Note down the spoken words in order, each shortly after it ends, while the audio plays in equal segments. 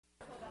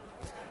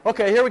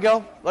Okay, here we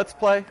go. Let's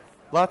play.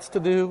 Lots to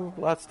do.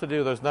 Lots to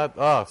do. There's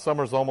not.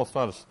 Summer's almost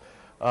on us.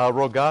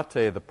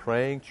 Rogate, the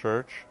praying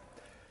church.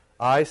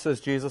 I,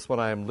 says Jesus, when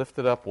I am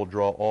lifted up, will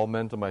draw all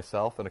men to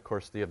myself. And of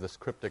course, you have this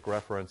cryptic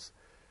reference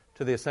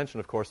to the ascension,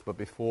 of course, but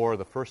before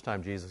the first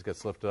time Jesus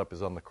gets lifted up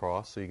is on the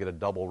cross. So you get a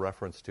double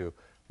reference to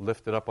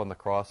lifted up on the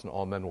cross, and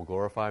all men will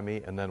glorify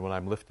me. And then when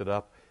I'm lifted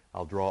up,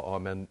 I'll draw all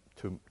men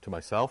to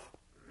myself.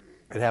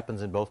 It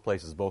happens in both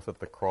places, both at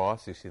the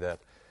cross. You see that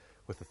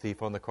with the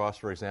thief on the cross,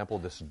 for example,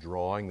 this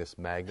drawing, this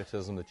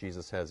magnetism that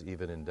Jesus has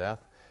even in death.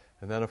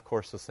 And then, of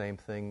course, the same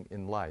thing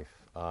in life.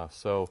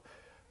 It's would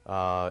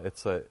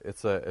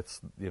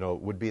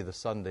be the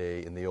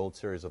Sunday in the old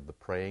series of the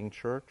praying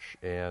church,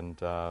 and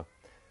there's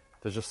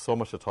just so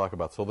much to talk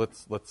about. So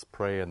let's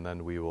pray, and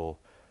then we will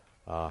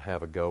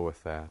have a go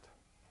with that.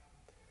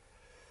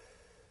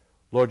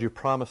 Lord, you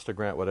promise to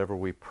grant whatever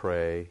we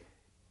pray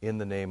in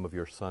the name of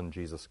your Son,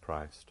 Jesus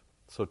Christ.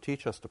 So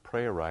teach us to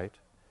pray aright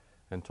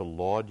and to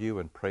laud you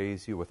and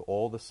praise you with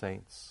all the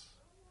saints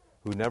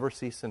who never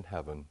cease in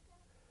heaven,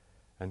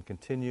 and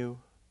continue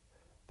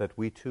that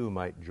we too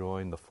might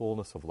join the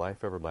fullness of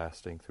life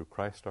everlasting through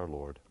Christ our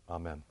Lord.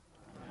 Amen.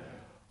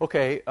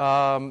 Okay,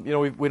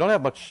 we don't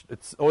have much.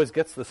 It always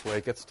gets this way.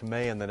 It gets to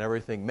May, and then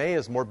everything. May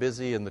is more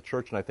busy in the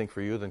church, and I think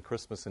for you, than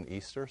Christmas and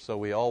Easter.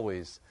 So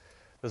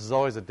this is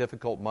always a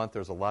difficult month.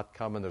 There's a lot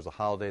coming. There's a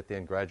holiday at the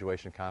end,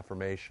 graduation,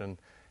 confirmation,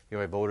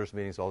 voters'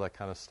 meetings, all that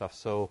kind of stuff.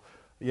 So,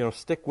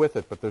 stick with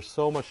it, but there's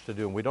so much to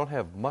do, and we don't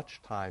have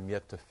much time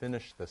yet to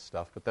finish this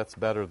stuff, but that's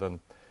better than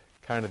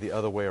kind of the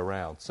other way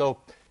around. So,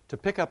 to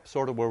pick up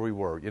sort of where we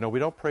were, we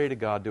don't pray to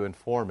God to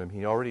inform him.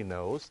 He already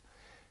knows.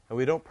 And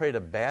we don't pray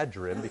to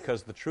badger him,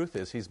 because the truth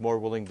is he's more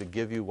willing to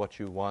give you what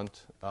you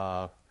want,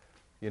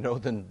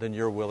 than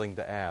you're willing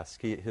to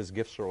ask. His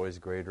gifts are always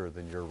greater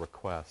than your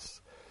requests.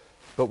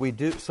 But we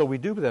do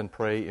then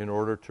pray in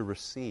order to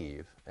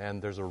receive, and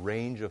there's a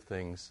range of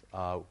things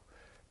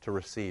to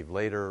receive.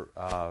 Later,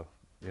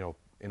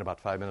 in about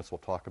 5 minutes, we'll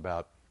talk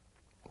about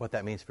what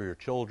that means for your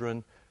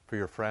children, for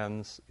your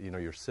friends,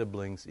 your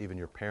siblings, even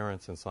your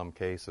parents in some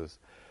cases.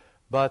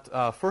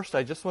 But first,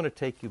 I just want to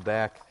take you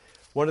back.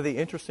 One of the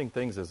interesting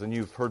things is, and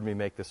you've heard me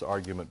make this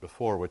argument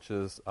before, which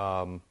is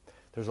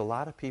there's a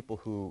lot of people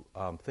who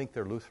think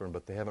they're Lutheran,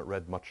 but they haven't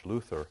read much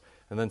Luther.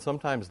 And then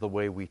sometimes the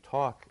way we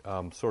talk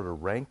sort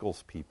of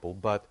rankles people.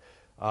 But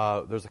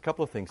there's a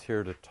couple of things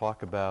here to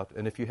talk about.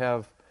 And if you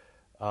have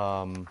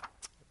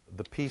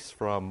the piece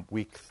from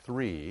week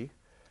 3,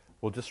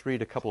 we'll just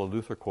read a couple of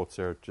Luther quotes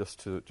there,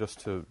 just to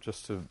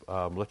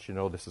let you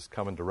know this is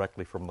coming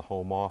directly from the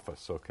home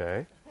office.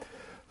 Okay,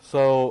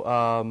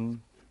 so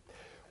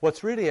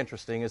what's really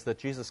interesting is that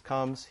Jesus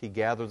comes, he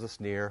gathers us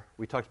near.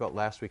 We talked about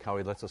last week how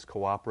he lets us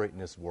cooperate in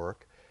his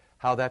work,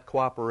 how that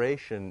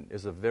cooperation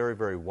is a very,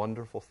 very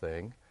wonderful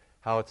thing,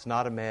 how it's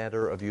not a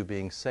matter of you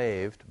being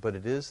saved, but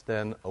it is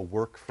then a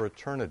work for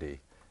eternity.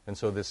 And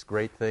so this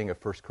great thing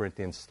of 1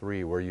 Corinthians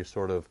 3, where you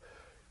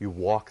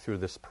walk through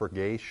this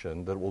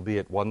purgation that will be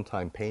at one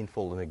time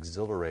painful and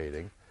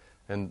exhilarating,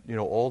 and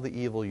all the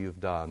evil you've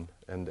done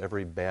and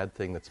every bad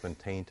thing that's been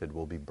tainted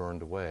will be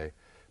burned away.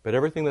 But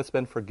everything that's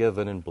been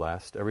forgiven and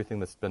blessed, everything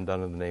that's been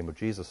done in the name of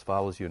Jesus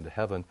follows you into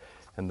heaven,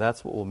 and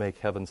that's what will make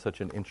heaven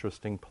such an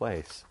interesting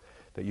place,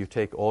 that you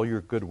take all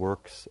your good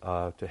works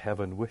to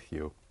heaven with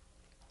you.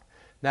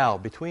 Now,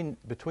 between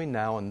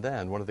now and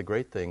then, one of the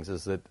great things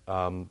is that,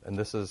 and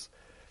this is,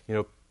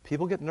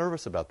 people get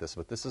nervous about this,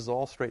 but this is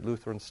all straight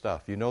Lutheran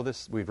stuff. You know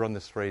this, we've run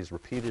this phrase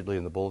repeatedly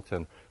in the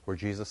bulletin where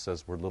Jesus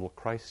says we're little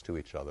Christ to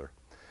each other.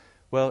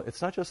 Well,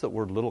 it's not just that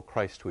we're little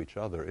Christ to each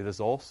other. It is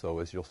also,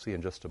 as you'll see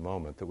in just a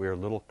moment, that we are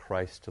little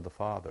Christ to the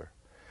Father.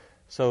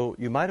 So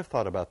you might have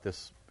thought about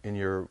this when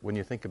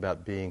you think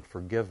about being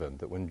forgiven,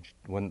 that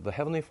when the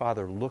Heavenly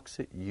Father looks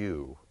at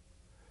you,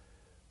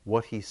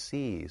 what he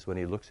sees when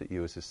he looks at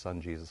you is his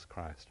Son, Jesus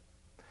Christ.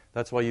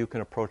 That's why you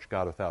can approach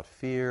God without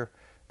fear.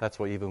 That's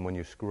why even when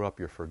you screw up,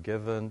 you're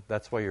forgiven.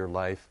 That's why your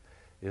life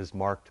is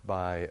marked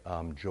by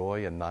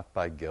joy and not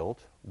by guilt.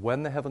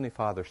 When the Heavenly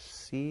Father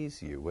sees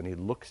you, when he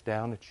looks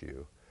down at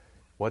you,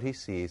 what he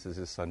sees is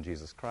his Son,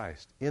 Jesus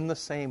Christ. In the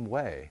same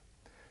way,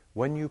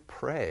 when you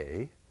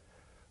pray,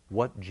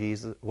 what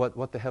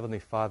the Heavenly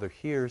Father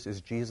hears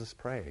is Jesus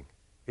praying.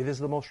 It is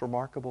the most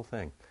remarkable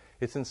thing.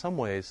 It's in some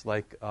ways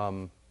like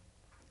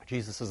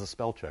Jesus is a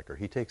spell checker.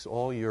 He takes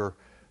all your,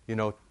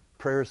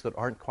 prayers that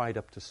aren't quite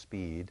up to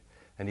speed,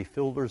 and he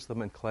filters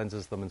them and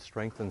cleanses them and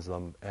strengthens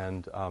them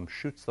and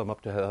shoots them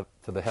up to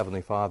the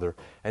Heavenly Father.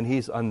 And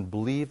he's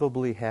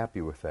unbelievably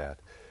happy with that.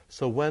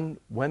 So when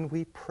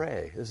we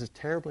pray, this is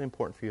terribly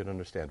important for you to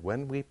understand.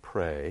 When we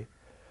pray,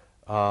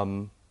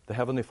 the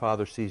Heavenly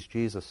Father sees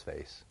Jesus'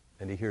 face,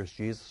 and he hears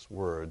Jesus'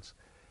 words,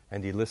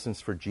 and he listens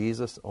for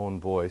Jesus' own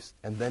voice,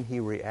 and then he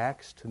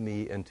reacts to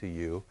me and to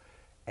you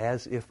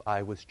as if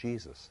I was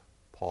Jesus.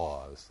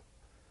 Pause.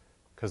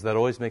 Because that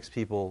always makes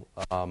people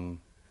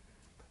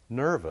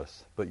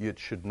nervous, but you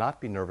should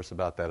not be nervous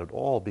about that at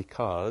all,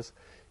 because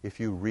if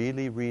you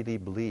really, really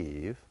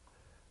believe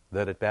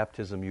that at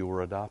baptism you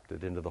were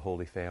adopted into the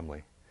Holy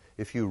Family,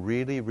 if you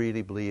really,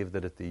 really believe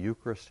that at the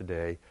Eucharist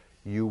today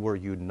you were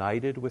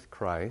united with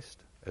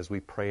Christ, as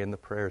we pray in the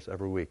prayers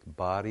every week,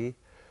 body,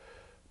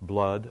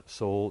 blood,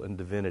 soul, and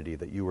divinity,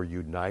 that you were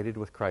united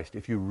with Christ.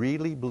 If you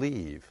really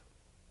believe,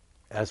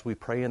 as we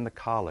pray in the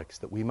collects,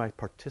 that we might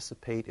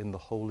participate in the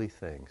holy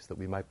things, that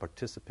we might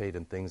participate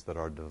in things that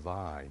are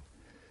divine,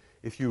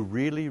 if you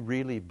really,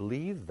 really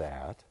believe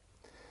that,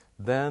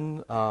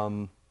 then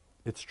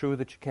it's true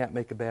that you can't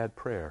make a bad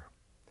prayer.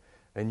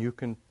 And you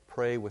can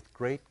pray with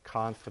great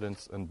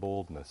confidence and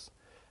boldness.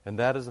 And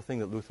that is the thing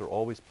that Luther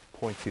always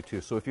points you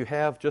to. So if you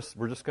have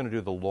we're just going to do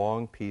the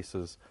long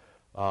pieces.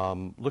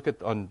 Look at,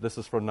 this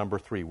is from number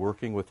 3,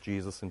 Working with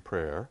Jesus in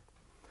Prayer.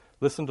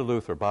 Listen to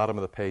Luther, bottom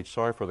of the page.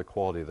 Sorry for the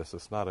quality of this.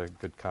 It's not a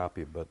good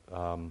copy, but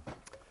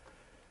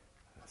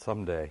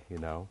someday,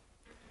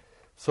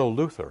 So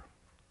Luther,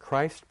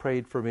 Christ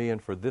prayed for me,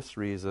 and for this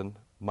reason,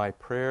 my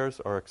prayers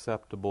are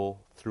acceptable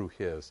through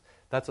his.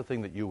 That's a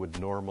thing that you would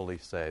normally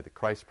say, that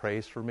Christ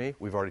prays for me.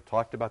 We've already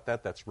talked about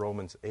that. That's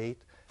Romans 8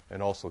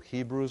 and also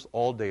Hebrews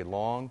all day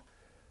long.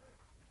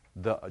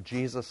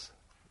 Jesus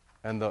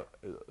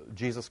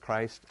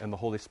Christ and the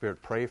Holy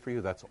Spirit pray for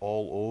you. That's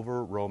all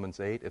over Romans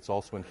 8. It's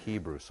also in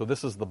Hebrews. So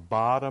this is the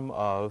bottom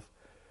of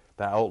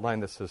the outline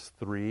that says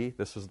 3.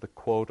 This is the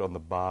quote on the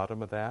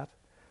bottom of that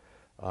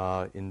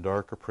in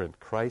darker print.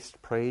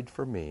 Christ prayed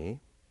for me.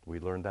 We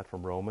learned that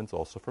from Romans,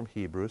 also from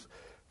Hebrews.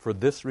 For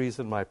this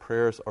reason, my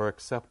prayers are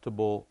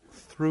acceptable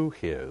through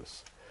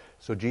his.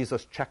 So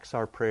Jesus checks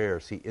our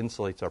prayers. He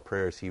insulates our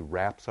prayers. He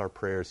wraps our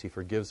prayers. He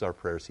forgives our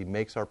prayers. He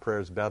makes our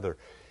prayers better.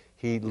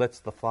 He lets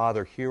the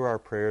Father hear our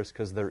prayers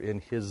because they're in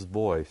his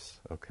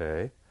voice,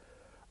 okay?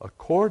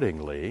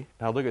 Accordingly,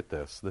 now look at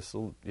this. This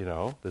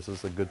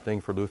is a good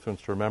thing for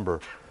Lutherans to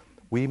remember.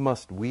 We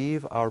must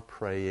weave our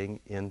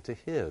praying into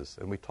his.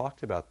 And we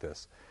talked about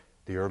this.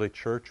 The early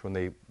church, when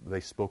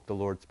they spoke the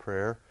Lord's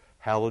Prayer,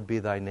 hallowed be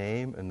thy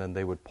name, and then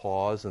they would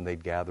pause and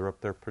they'd gather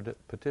up their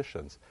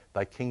petitions.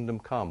 Thy kingdom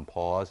come,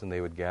 pause, and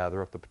they would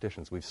gather up the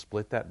petitions. We've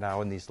split that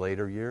now in these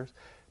later years,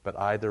 but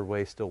either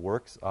way still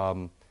works.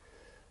 In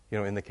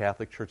the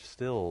Catholic Church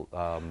still,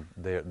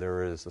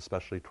 there is,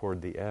 especially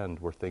toward the end,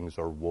 where things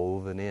are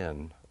woven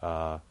in.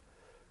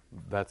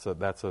 That's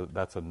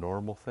a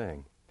normal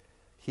thing.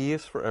 He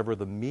is forever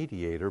the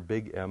mediator,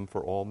 big M,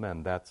 for all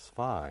men. That's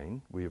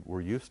fine.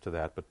 We're used to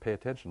that, but pay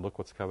attention. Look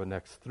what's coming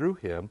next. Through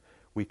him,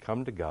 we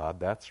come to God.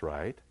 That's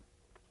right.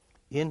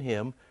 In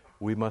him,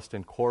 we must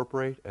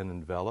incorporate and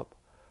envelop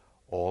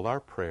all our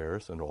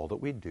prayers and all that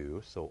we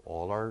do. So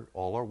all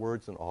our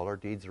words and all our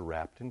deeds are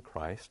wrapped in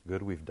Christ.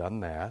 Good, we've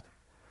done that.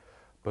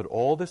 But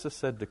all this is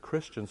said to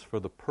Christians for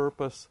the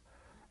purpose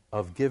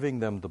of giving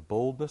them the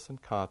boldness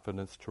and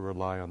confidence to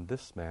rely on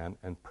this man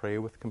and pray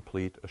with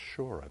complete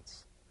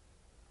assurance.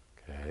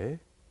 Okay?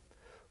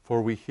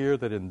 For we hear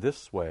that in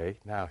this way,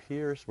 now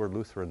here's where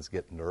Lutherans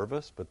get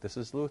nervous, but this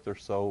is Luther,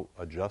 so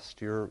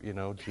adjust your,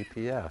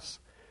 GPS.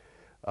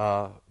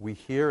 We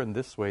hear in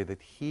this way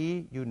that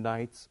he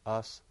unites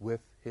us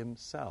with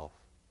himself.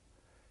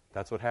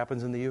 That's what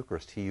happens in the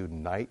Eucharist. He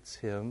unites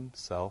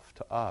himself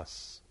to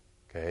us.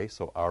 Okay,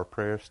 so our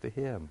prayers to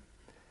him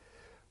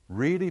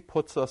really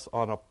puts us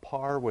on a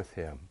par with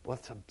him. Well,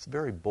 it's a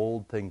very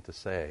bold thing to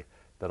say,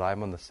 that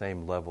I'm on the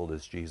same level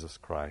as Jesus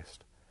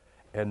Christ,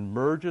 and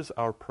merges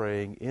our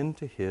praying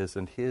into his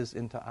and his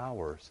into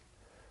ours.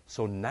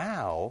 So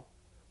now,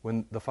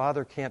 when the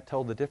Father can't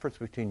tell the difference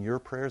between your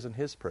prayers and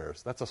his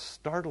prayers, that's a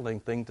startling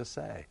thing to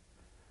say.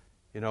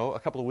 A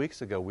couple of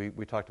weeks ago,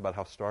 we talked about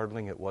how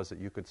startling it was that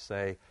you could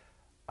say,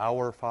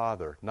 our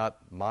Father, not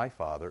my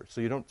Father.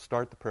 So you don't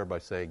start the prayer by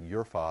saying,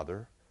 your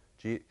Father.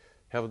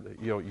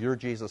 You're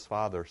Jesus'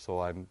 Father, so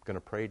I'm going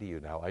to pray to you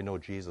now. I know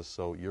Jesus,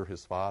 so you're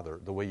his Father.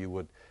 The way you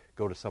would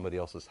go to somebody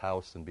else's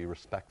house and be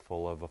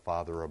respectful of a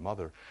father or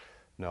mother.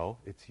 No,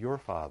 it's your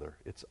Father.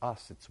 It's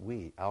us. It's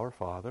we, our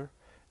Father.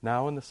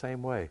 Now in the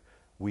same way,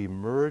 we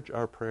merge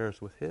our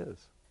prayers with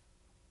his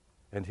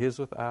and his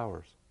with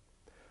ours.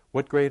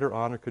 What greater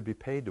honor could be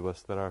paid to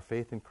us that our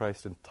faith in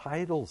Christ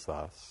entitles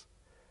us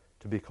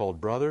to be called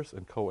brothers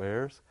and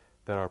co-heirs,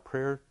 that our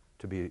prayer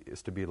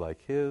is to be like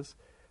his.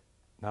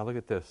 Now look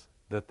at this,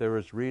 that there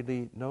is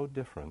really no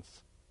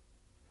difference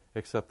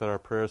except that our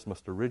prayers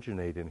must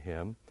originate in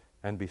him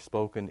and be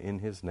spoken in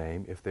his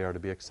name if they are to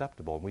be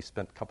acceptable. And we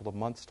spent a couple of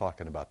months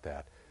talking about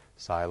that.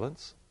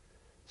 Silence,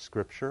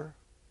 scripture,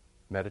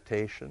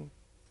 meditation,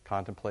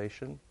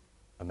 contemplation,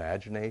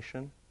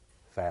 imagination,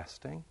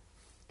 fasting.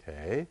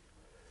 Okay?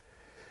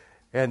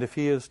 And if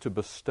he is to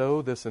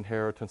bestow this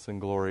inheritance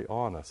and glory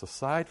on us,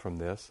 aside from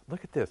this,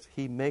 look at this,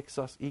 he makes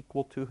us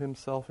equal to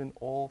himself in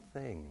all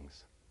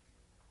things.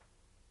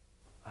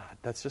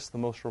 That's just the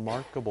most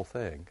remarkable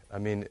thing. I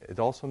mean, it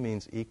also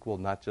means equal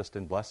not just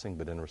in blessing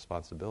but in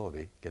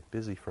responsibility. Get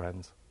busy,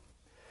 friends.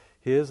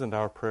 His and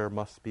our prayer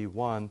must be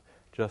one,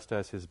 just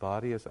as his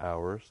body is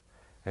ours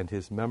and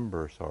his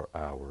members are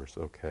ours,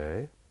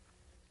 okay?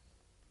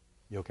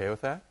 You okay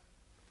with that?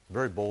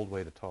 Very bold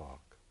way to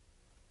talk.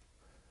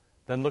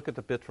 Then look at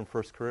the bit from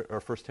 1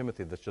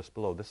 Timothy that's just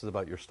below. This is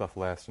about your stuff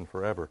lasting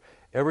forever.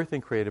 Everything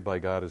created by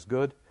God is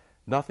good,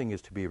 Nothing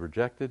is to be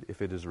rejected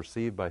if it is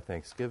received by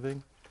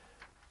thanksgiving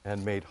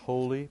and made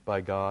holy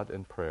by God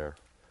in prayer.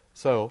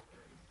 So,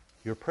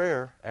 your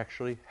prayer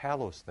actually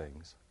hallows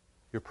things.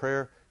 Your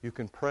prayer, you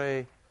can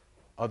pray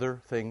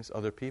other things,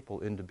 other people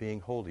into being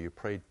holy. You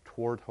pray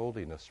toward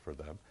holiness for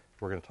them.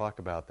 We're going to talk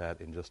about that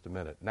in just a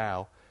minute.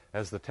 Now,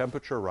 as the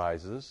temperature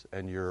rises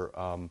and you're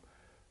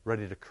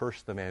ready to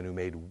curse the man who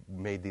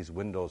made these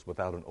windows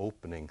without an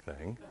opening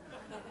thing,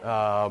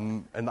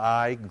 and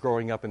I,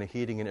 growing up in a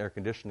heating and air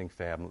conditioning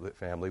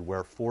family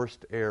where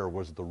forced air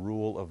was the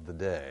rule of the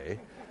day,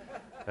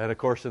 and of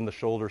course in the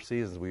shoulder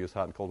seasons we use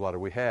hot and cold water,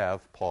 we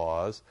have,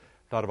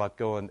 thought about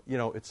going,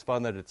 it's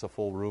fun that it's a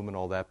full room and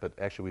all that, but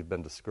actually we've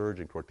been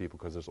discouraging toward people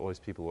because there's always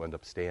people who end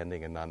up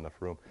standing and not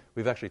enough room.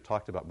 We've actually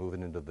talked about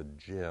moving into the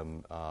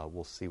gym.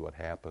 We'll see what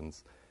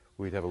happens.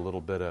 We'd have a little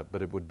bit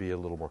but it would be a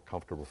little more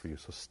comfortable for you,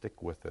 so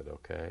stick with it,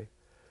 okay?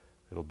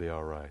 It'll be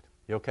all right.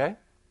 You okay?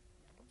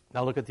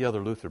 Now look at the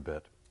other Luther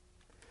bit.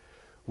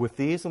 With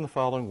these and the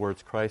following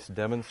words, Christ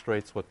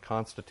demonstrates what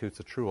constitutes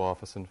a true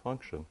office and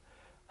function,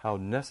 how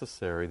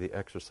necessary the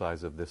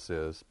exercise of this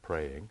is,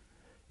 praying,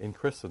 in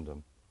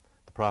Christendom.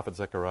 The prophet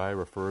Zechariah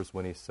refers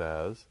when he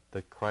says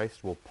that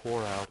Christ will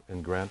pour out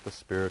and grant the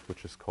Spirit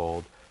which is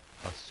called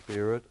a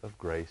spirit of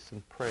grace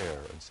and prayer.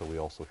 And so we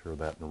also hear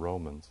that in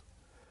Romans.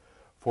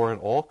 For in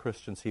all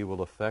Christians he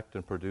will effect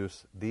and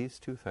produce these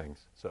two things.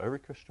 So every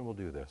Christian will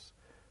do this.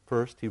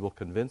 First, he will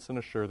convince and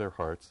assure their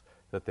hearts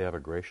that they have a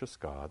gracious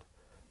God.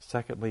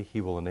 Secondly,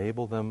 he will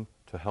enable them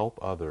to help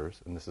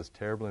others, and this is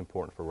terribly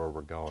important for where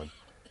we're going,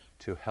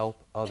 to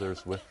help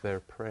others with their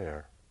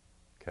prayer.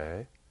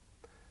 Okay?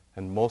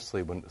 And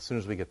mostly, as soon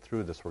as we get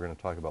through this, we're going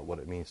to talk about what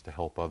it means to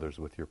help others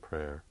with your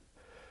prayer.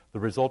 The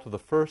result of the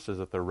first is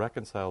that they're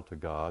reconciled to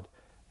God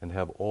and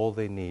have all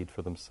they need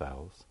for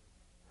themselves.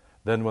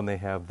 Then when they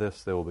have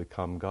this, they will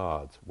become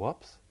gods.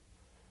 Whoops.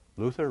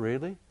 Luther,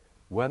 really?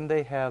 When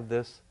they have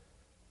this,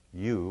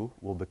 you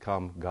will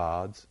become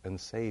gods and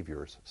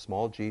saviors.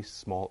 Small g,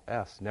 small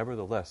s.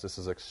 Nevertheless, this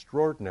is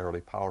extraordinarily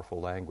powerful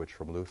language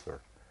from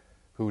Luther,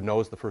 who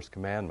knows the first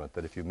commandment,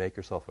 that if you make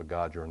yourself a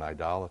god, you're an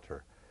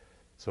idolater.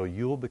 So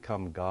you'll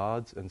become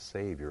gods and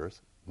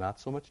saviors, not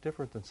so much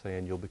different than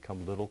saying you'll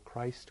become little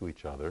Christ to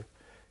each other.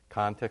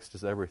 Context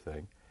is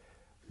everything.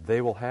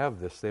 They will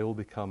have this. They will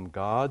become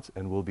gods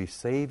and will be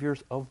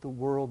saviors of the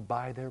world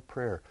by their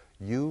prayer.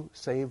 You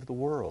save the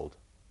world.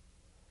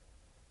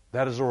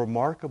 That is a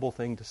remarkable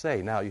thing to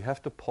say. Now, you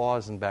have to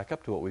pause and back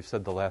up to what we've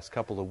said the last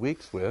couple of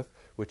weeks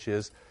which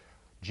is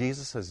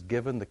Jesus has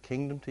given the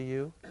kingdom to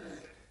you.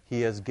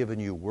 He has given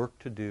you work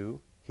to do.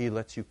 He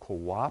lets you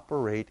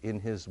cooperate in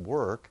his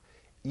work,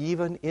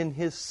 even in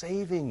his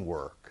saving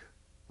work,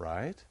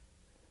 right?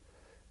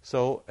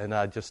 So, and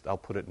I'll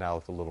put it now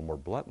with a little more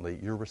bluntly,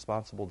 you're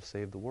responsible to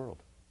save the world.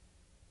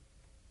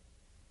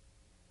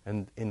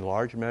 And in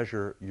large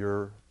measure,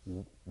 your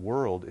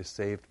world is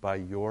saved by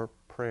your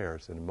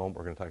prayers. In a moment,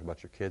 we're going to talk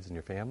about your kids and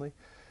your family.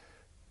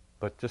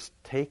 But just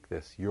take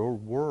this. Your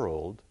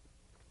world,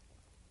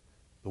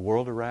 the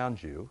world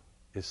around you,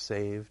 is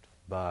saved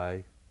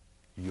by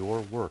your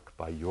work,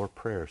 by your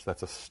prayers.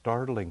 That's a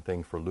startling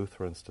thing for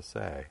Lutherans to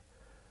say.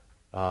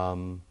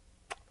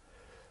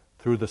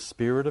 Through the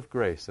Spirit of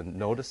grace, and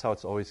notice how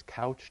it's always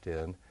couched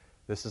in,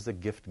 this is a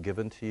gift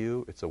given to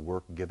you, it's a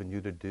work given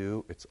you to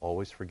do, it's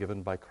always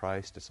forgiven by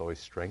Christ, it's always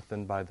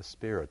strengthened by the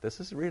Spirit. This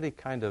is really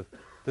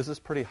this is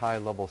pretty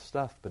high-level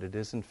stuff, but it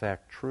is in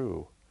fact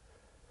true.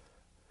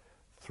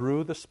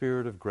 Through the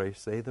Spirit of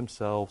grace, they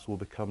themselves will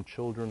become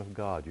children of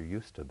God. You're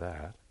used to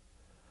that.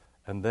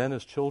 And then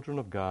as children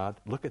of God,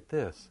 look at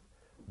this,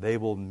 they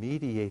will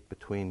mediate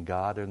between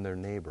God and their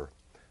neighbor.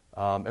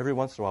 Every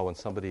once in a while when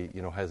somebody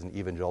has an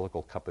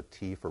evangelical cup of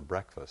tea for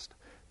breakfast,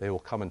 they will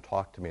come and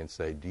talk to me and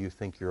say, do you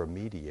think you're a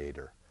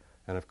mediator?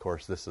 And of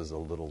course this is a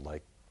little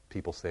like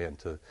people saying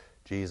to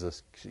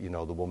Jesus, the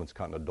woman's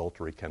caught in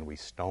adultery, can we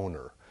stone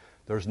her?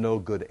 There's no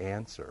good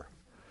answer.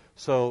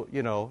 So,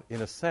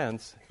 in a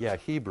sense,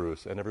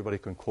 Hebrews, and everybody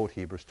can quote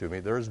Hebrews to me,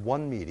 there is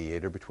one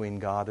mediator between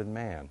God and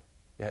man.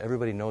 Yeah,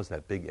 everybody knows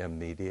that, big M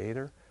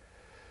mediator.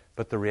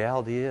 But the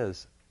reality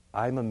is,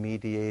 I'm a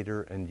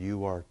mediator and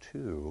you are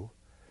too.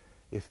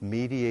 If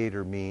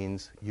mediator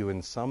means you,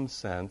 in some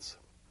sense,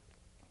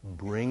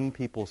 bring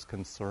people's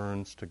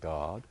concerns to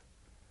God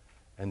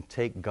and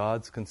take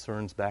God's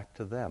concerns back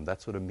to them.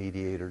 That's what a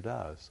mediator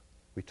does.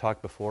 We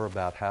talked before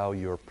about how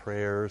your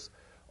prayers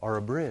are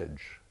a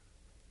bridge.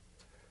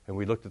 And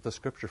we looked at the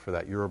scripture for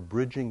that. You're a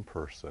bridging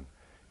person.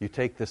 You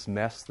take this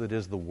mess that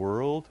is the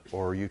world,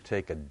 or you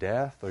take a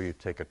death, or you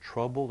take a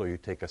trouble, or you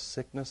take a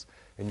sickness,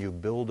 and you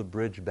build a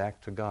bridge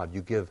back to God.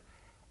 You give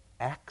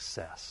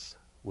access,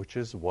 which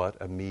is what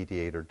a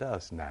mediator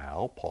does.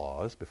 Now,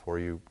 pause before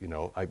you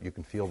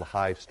can feel the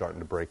hive starting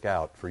to break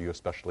out for you,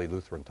 especially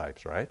Lutheran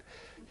types, right?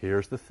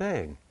 Here's the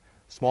thing.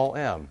 Small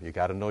m, you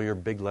got to know your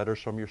big letters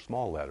from your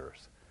small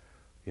letters.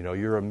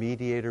 You're a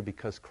mediator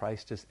because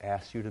Christ has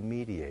asked you to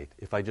mediate.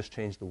 If I just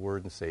change the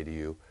word and say to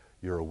you,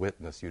 you're a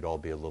witness, you'd all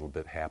be a little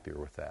bit happier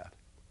with that.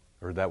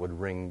 Or that would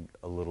ring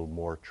a little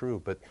more true.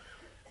 But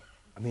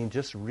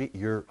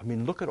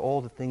look at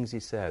all the things he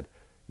said.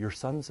 You're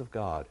sons of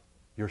God.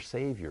 You're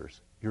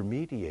saviors. You're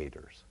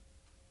mediators.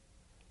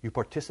 You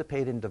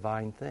participate in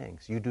divine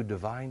things. You do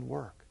divine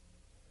work.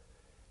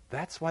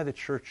 That's why the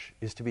church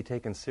is to be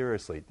taken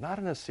seriously, not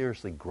in a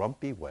seriously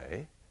grumpy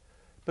way,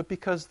 but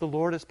because the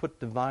Lord has put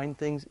divine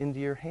things into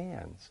your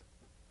hands.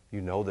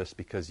 You know this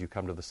because you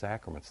come to the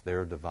sacraments.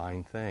 They're a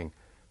divine thing.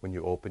 When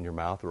you open your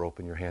mouth or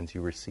open your hands,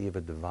 you receive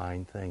a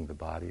divine thing, the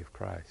body of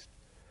Christ.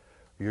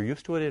 You're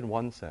used to it in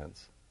one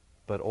sense,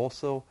 but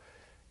also,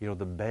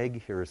 the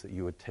beg here is that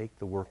you would take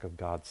the work of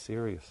God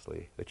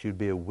seriously, that you'd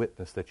be a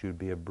witness, that you'd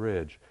be a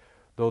bridge.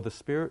 Through the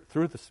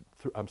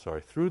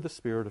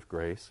Spirit of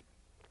grace,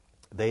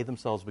 they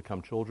themselves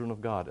become children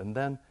of God. And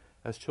then,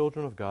 as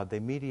children of God, they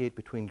mediate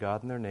between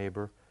God and their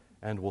neighbor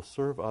and will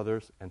serve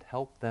others and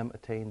help them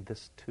attain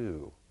this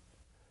too.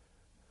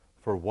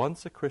 For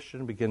once a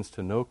Christian begins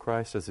to know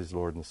Christ as his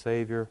Lord and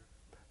Savior,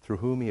 through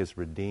whom he is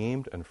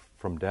redeemed and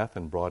from death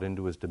and brought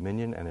into his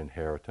dominion and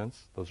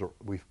inheritance.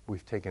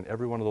 We've taken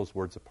every one of those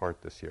words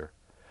apart this year.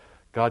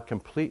 God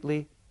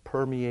completely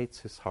permeates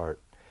his heart.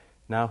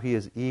 Now he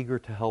is eager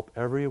to help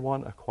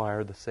everyone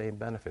acquire the same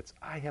benefits.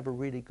 I have a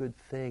really good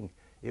thing.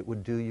 It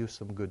would do you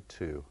some good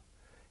too.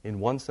 In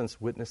one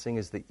sense, witnessing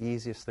is the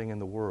easiest thing in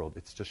the world.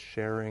 It's just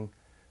sharing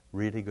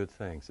really good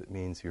things. It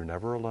means you're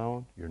never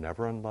alone, you're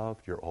never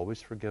unloved, you're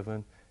always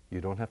forgiven,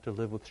 you don't have to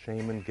live with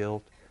shame and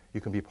guilt,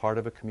 you can be part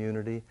of a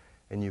community,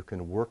 and you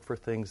can work for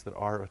things that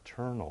are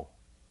eternal.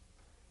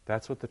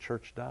 That's what the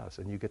church does,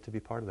 and you get to be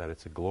part of that.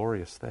 It's a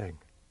glorious thing.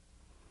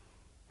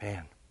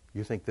 Man,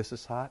 you think this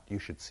is hot? You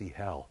should see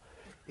hell.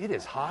 It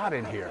is hot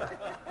in here.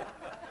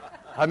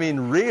 I mean,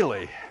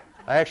 really.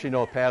 I actually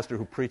know a pastor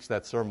who preached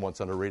that sermon once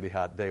on a really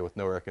hot day with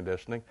no air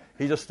conditioning.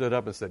 He just stood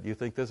up and said, "You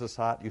think this is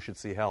hot? You should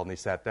see hell." And he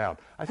sat down.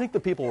 I think the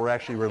people were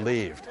actually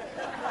relieved.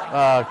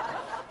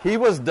 He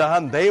was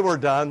done. They were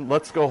done.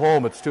 Let's go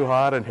home. It's too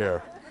hot in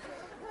here.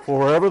 For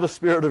wherever the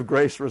Spirit of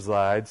grace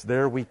resides,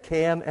 there we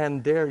can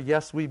and dare,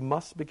 yes, we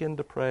must begin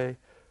to pray,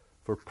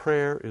 for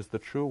prayer is the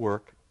true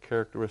work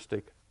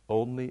characteristic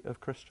only of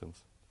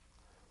Christians.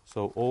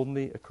 So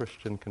only a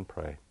Christian can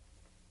pray.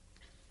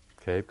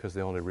 Okay, because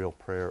the only real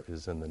prayer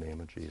is in the name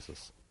of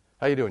Jesus.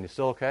 How you doing? You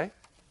still okay?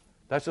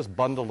 That's just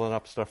bundling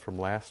up stuff from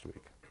last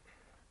week.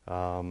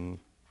 All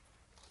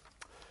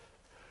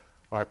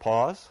right,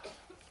 pause.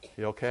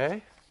 You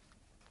okay?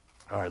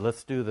 All right,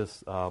 let's do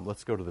this.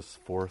 Let's go to this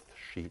fourth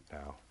sheet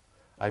now.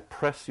 I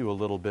press you a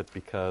little bit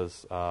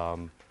because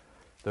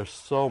there's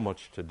so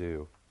much to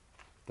do.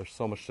 There's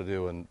so much to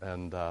do,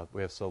 and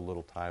we have so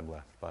little time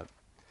left. But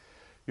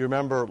you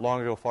remember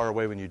long ago, far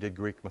away, when you did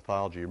Greek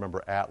mythology, you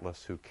remember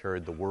Atlas, who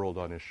carried the world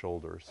on his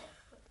shoulders.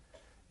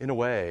 In a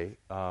way,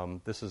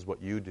 this is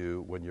what you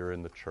do when you're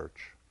in the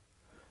church.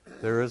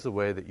 There is a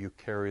way that you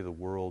carry the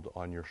world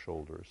on your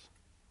shoulders,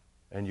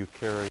 and you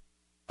carry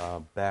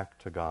back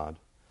to God.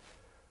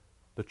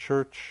 The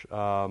church,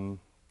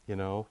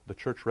 the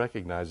church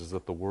recognizes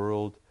that the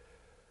world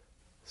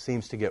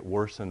seems to get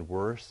worse and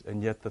worse,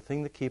 and yet the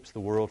thing that keeps the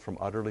world from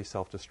utterly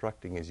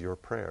self-destructing is your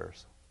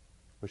prayers,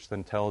 which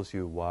then tells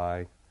you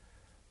why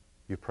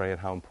you pray and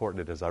how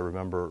important it is. I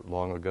remember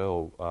long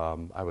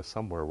ago, I was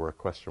somewhere where a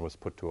question was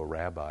put to a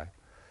rabbi,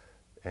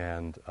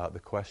 and the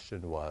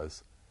question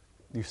was,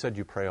 you said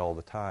you pray all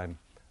the time,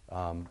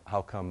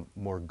 how come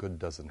more good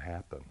doesn't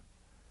happen?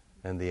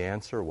 And the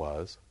answer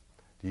was,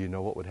 do you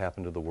know what would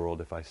happen to the world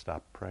if I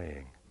stopped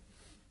praying?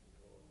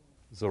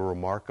 It's a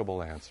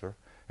remarkable answer.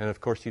 And of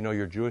course,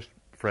 your Jewish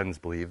friends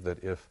believe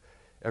that if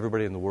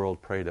everybody in the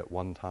world prayed at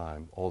one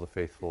time, all the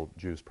faithful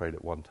Jews prayed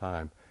at one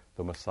time,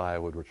 the Messiah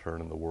would return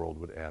and the world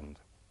would end.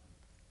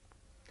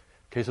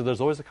 Okay, so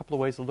there's always a couple of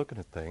ways of looking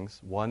at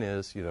things. One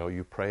is,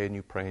 you pray and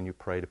you pray and you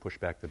pray to push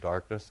back the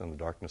darkness, and the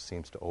darkness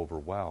seems to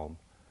overwhelm.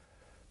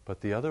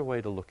 But the other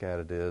way to look at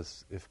it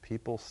is, if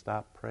people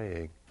stop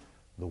praying,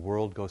 the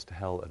world goes to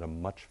hell at a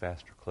much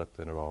faster clip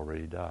than it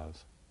already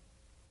does.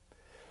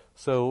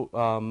 So,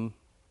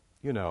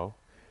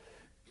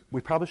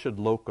 we probably should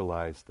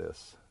localize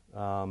this.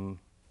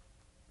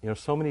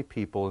 So many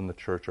people in the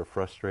church are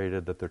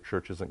frustrated that their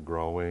church isn't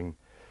growing,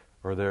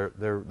 or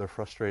they're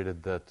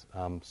frustrated that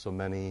so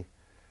many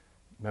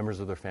members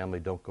of their family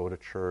don't go to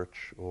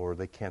church, or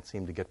they can't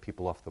seem to get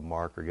people off the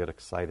mark or get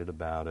excited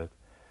about it.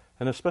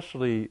 And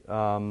especially,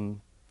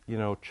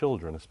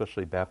 children,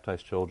 especially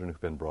baptized children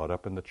who've been brought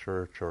up in the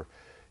church, or,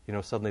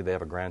 suddenly they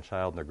have a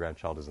grandchild and their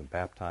grandchild isn't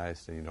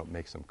baptized, and, it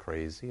makes them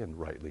crazy, and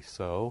rightly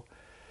so.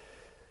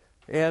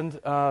 And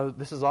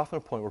this is often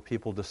a point where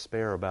people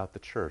despair about the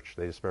church.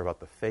 They despair about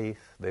the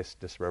faith. They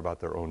despair about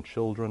their own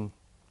children.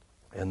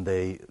 And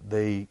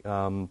they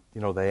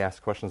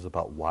ask questions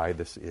about why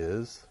this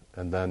is.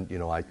 And then,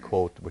 I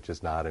quote, which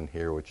is not in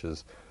here, which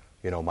is,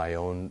 my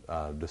own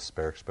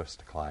despair expressed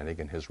to Kleinig,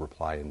 and his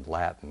reply in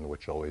Latin,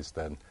 which always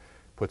then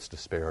puts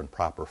despair in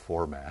proper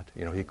format.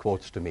 He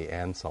quotes to me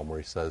Anselm, where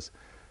he says,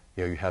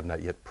 you have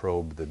not yet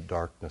probed the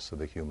darkness of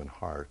the human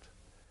heart.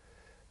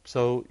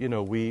 So,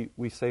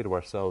 we say to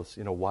ourselves,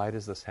 why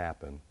does this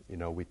happen?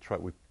 We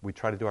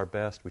try to do our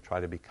best. We try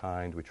to be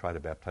kind. We try to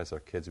baptize our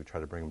kids. We try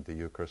to bring them to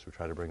Eucharist. We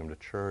try to bring them to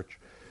church.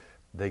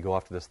 They go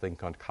off to this thing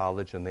called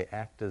college, and they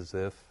act as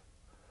if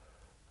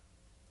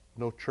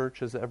no church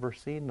has ever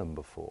seen them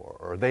before,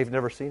 or they've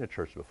never seen a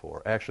church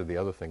before. Actually, the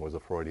other thing was a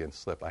Freudian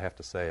slip. I have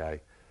to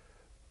say,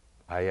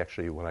 I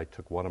actually, when I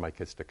took one of my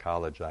kids to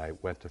college, I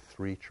went to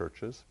 3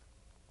 churches,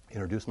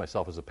 introduced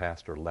myself as a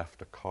pastor,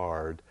 left a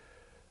card,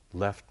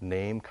 left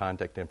name,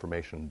 contact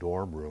information,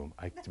 dorm room.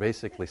 I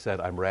basically said,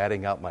 I'm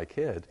ratting out my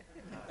kid.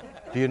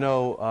 Do you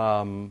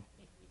know,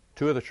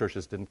 2 of the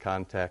churches didn't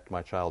contact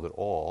my child at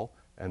all,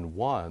 and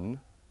one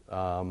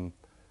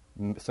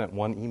sent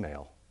 1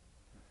 email.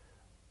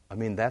 I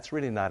mean, that's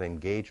really not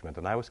engagement,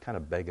 and I was kind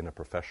of begging a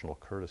professional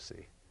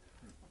courtesy.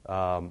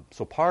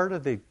 So part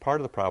of the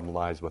problem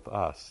lies with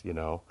us,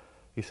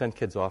 You send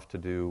kids off to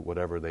do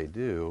whatever they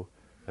do,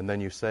 and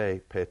then you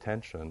say, pay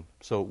attention.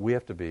 So we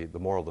have to be, the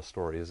moral of the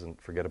story isn't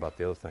forget about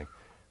the other thing.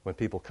 When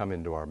people come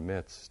into our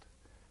midst,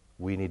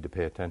 we need to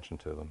pay attention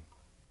to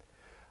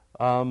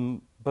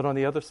them. But on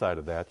the other side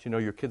of that,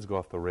 your kids go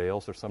off the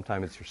rails, or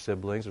sometimes it's your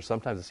siblings, or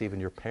sometimes it's even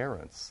your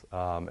parents.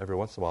 Every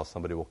once in a while,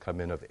 somebody will come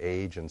in of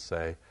age and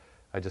say,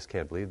 I just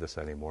can't believe this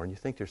anymore. And you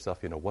think to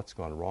yourself, what's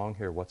gone wrong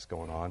here? What's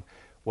going on?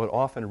 What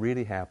often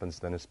really happens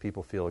then is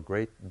people feel a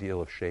great deal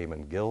of shame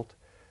and guilt.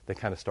 They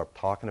kind of start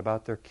talking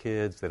about their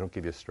kids. They don't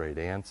give you a straight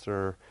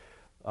answer.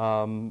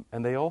 And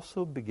they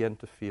also begin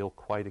to feel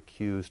quite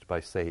accused by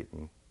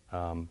Satan.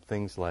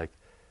 Things like,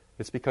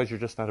 it's because you're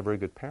just not a very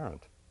good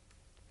parent.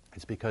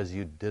 It's because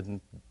you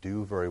didn't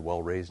do very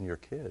well raising your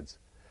kids.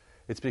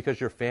 It's because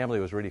your family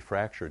was really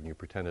fractured and you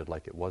pretended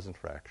like it wasn't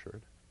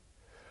fractured.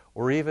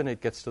 Or even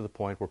it gets to the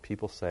point where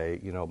people say,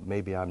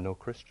 maybe I'm no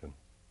Christian.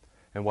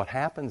 And what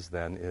happens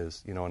then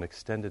is, an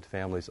extended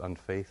family's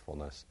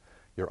unfaithfulness.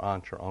 Your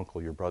aunt, your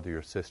uncle, your brother,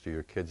 your sister,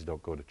 your kids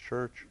don't go to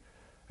church.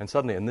 And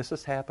suddenly, and this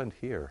has happened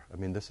here.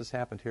 This has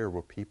happened here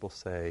where people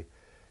say,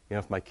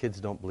 if my kids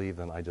don't believe,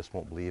 then I just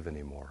won't believe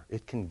anymore.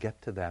 It can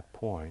get to that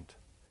point.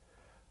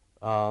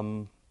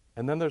 And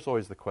then there's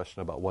always the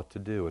question about what to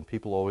do. And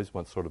people always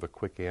want sort of a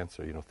quick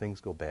answer.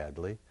 Things go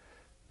badly.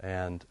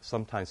 And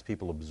sometimes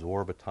people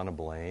absorb a ton of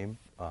blame.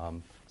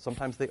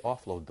 Sometimes they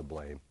offload the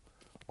blame.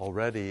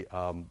 Already,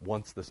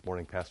 once this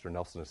morning, Pastor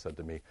Nelson has said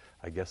to me,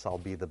 I guess I'll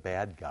be the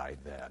bad guy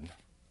then.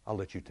 I'll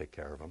let you take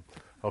care of him.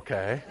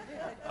 Okay?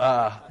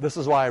 This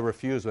is why I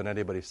refuse when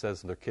anybody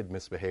says their kid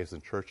misbehaves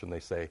in church and they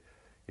say,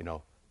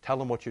 tell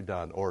them what you've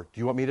done. Or, do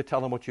you want me to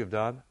tell them what you've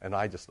done? And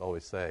I just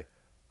always say,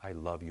 I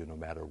love you no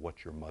matter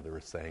what your mother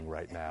is saying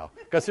right now.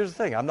 Because here's the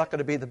thing, I'm not going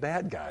to be the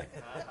bad guy.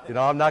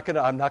 I'm not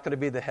going to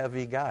be the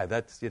heavy guy.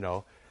 That's,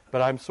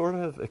 But I'm sort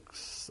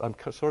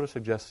of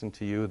suggesting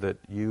to you that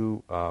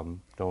you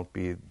don't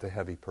be the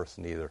heavy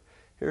person either.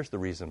 Here's the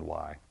reason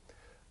why.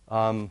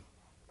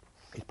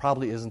 It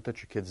probably isn't that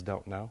your kids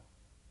don't know.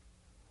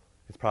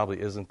 It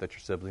probably isn't that your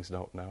siblings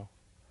don't know.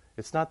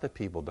 It's not that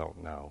people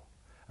don't know.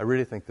 I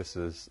really think this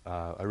is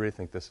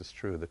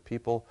true. That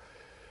people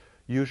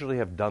usually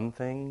have done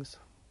things.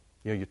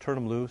 You turn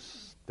them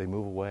loose, they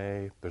move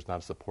away. There's not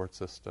a support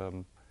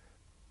system.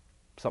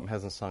 Something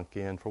hasn't sunk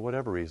in for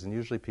whatever reason.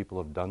 Usually people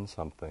have done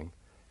something.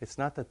 It's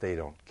not that they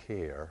don't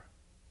care.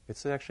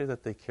 It's actually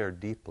that they care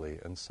deeply,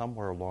 and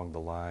somewhere along the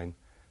line,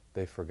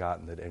 they've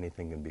forgotten that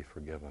anything can be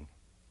forgiven.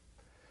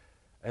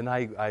 And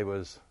I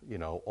was,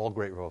 all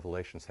great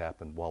revelations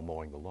happened while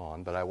mowing the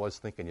lawn, but I was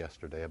thinking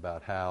yesterday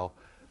about how,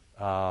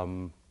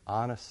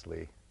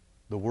 honestly,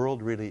 the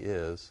world really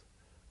is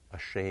a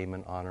shame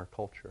and honor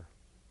culture.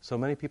 So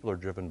many people are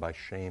driven by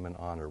shame and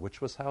honor,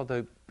 which was how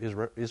the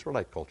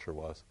Israelite culture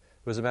was.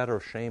 It was a matter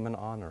of shame and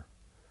honor.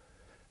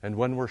 And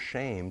when we're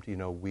shamed,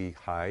 we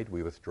hide,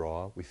 we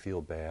withdraw, we feel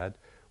bad,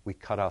 we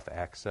cut off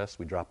access,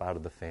 we drop out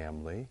of the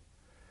family.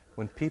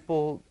 When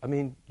people,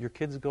 your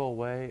kids go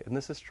away, and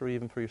this is true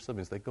even for your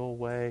siblings, they go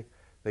away,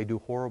 they do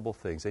horrible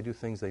things, they do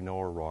things they know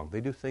are wrong,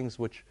 they do things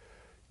which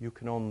you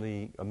can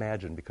only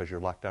imagine because you're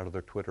locked out of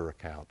their Twitter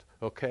account,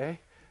 okay?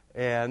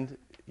 And,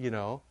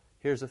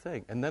 here's the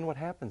thing. And then what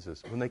happens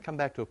is, when they come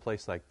back to a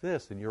place like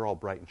this, and you're all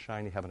bright and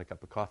shiny, having a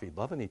cup of coffee,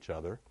 loving each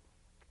other,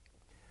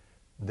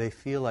 they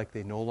feel like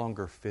they no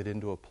longer fit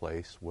into a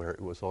place where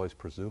it was always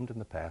presumed in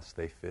the past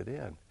they fit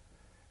in.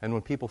 And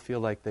when people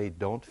feel like they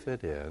don't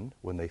fit in,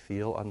 when they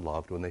feel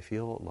unloved, when they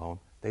feel alone,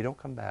 they don't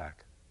come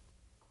back.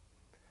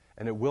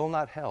 And it will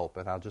not help,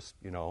 and I'll just,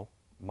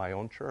 my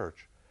own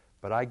church,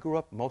 but I grew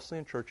up mostly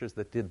in churches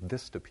that did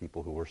this to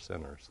people who were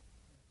sinners.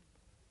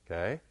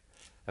 Okay?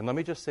 And let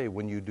me just say,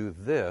 when you do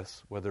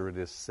this, whether it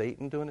is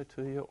Satan doing it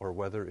to you or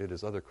whether it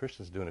is other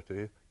Christians doing it to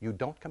you, you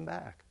don't come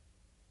back.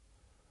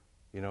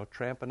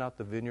 Tramping out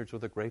the vineyards where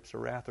the grapes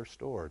of wrath are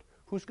stored.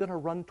 Who's going to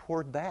run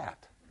toward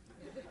that?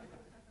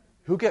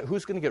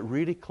 Who's going to get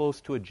really close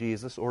to a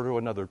Jesus or to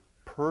another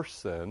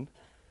person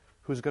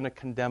who's going to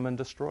condemn and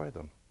destroy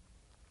them?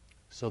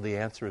 So the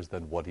answer is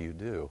then, what do you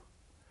do?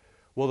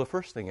 Well, the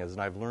first thing is,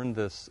 and I've learned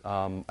this,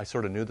 I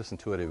sort of knew this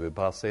intuitively,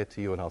 but I'll say it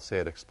to you and I'll say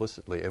it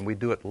explicitly, and we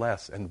do it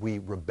less, and we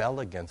rebel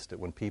against it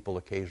when people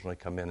occasionally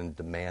come in and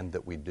demand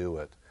that we do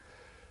it.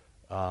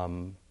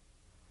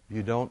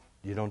 You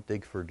don't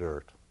dig for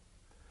dirt.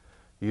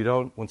 You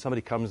don't, when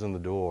somebody comes in the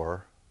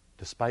door,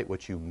 despite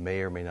what you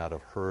may or may not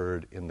have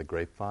heard in the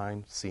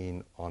grapevine,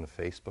 seen on a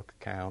Facebook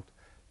account,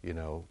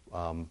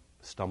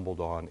 stumbled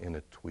on in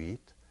a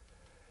tweet,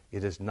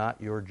 it is not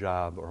your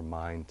job or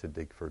mine to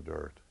dig for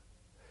dirt.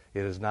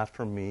 It is not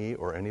for me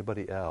or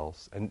anybody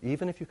else. And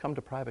even if you come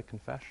to private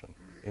confession,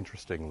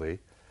 interestingly,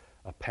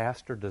 a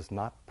pastor does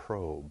not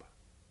probe.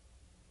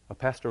 A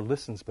pastor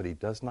listens, but he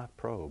does not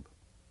probe.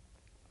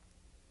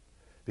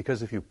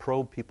 Because if you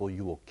probe people,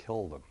 you will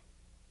kill them.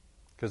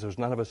 Because there's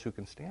none of us who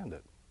can stand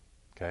it.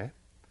 Okay?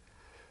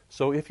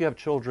 So if you have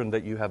children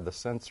that you have the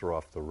censor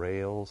off the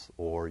rails,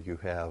 or you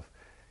have,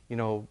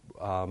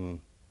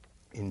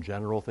 in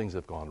general things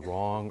have gone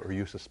wrong, or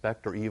you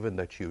suspect, or even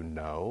that you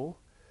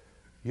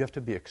have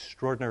to be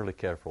extraordinarily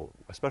careful,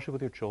 especially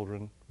with your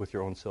children, with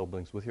your own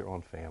siblings, with your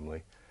own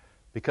family.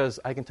 Because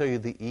I can tell you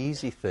the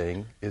easy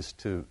thing is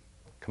to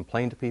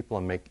complain to people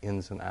and make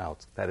ins and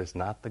outs. That is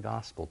not the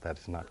gospel. That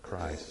is not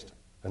Christ.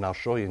 And I'll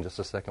show you in just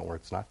a second where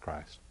it's not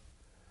Christ.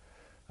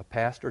 A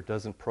pastor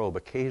doesn't probe.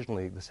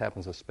 Occasionally, this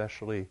happens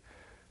especially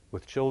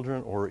with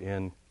children or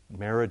in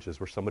marriages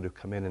where somebody will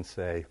come in and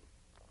say,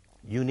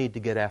 you need to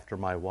get after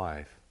my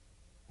wife,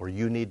 or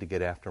you need to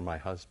get after my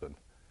husband.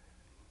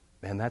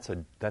 Man, that's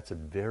a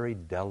very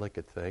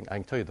delicate thing. I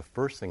can tell you the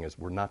first thing is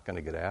we're not going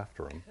to get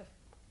after them.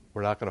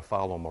 We're not going to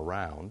follow them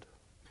around.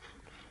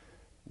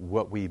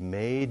 What we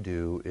may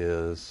do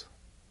is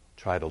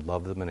try to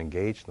love them and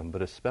engage them,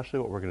 but especially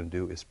what we're going to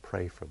do is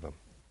pray for them.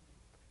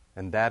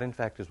 And that, in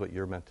fact, is what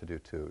you're meant to do,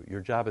 too. Your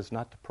job is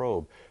not to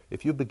probe.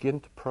 If you begin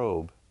to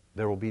probe,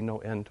 there will be no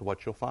end to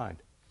what you'll find.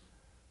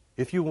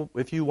 If you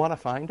want to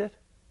find it,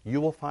 you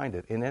will find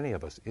it in any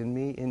of us. In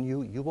me, in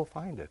you, you will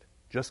find it.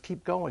 Just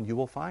keep going. You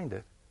will find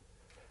it.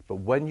 But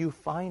when you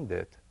find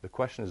it, the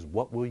question is,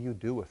 what will you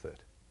do with it?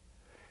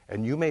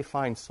 And you may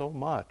find so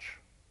much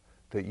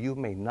that you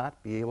may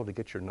not be able to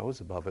get your nose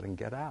above it and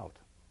get out.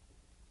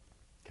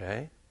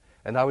 Okay?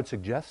 And I would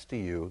suggest to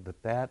you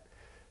that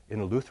in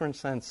a Lutheran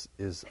sense,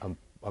 is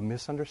a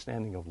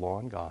misunderstanding of law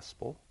and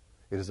gospel.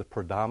 It is a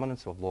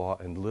predominance of law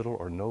and little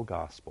or no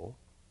gospel.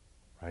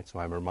 Right? So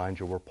I remind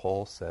you where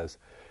Paul says,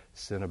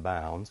 sin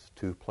abounds,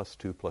 2 +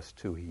 2 +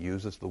 2. He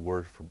uses the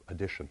word for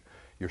addition.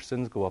 Your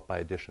sins go up by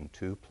addition,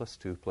 2 +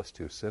 2 +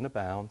 2. Sin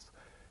abounds,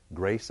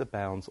 grace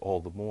abounds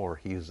all the more.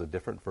 He uses a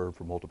different verb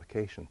for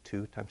multiplication,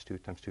 2 × 2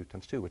 × 2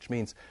 × 2, which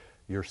means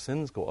your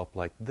sins go up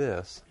like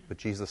this, but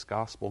Jesus'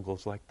 gospel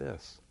goes like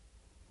this.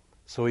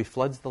 So he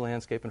floods the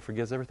landscape and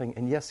forgives everything,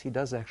 and yes, he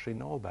does actually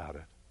know about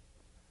it.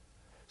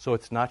 So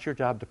it's not your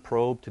job to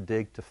probe, to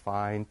dig, to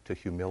find, to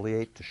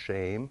humiliate, to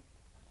shame.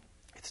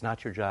 It's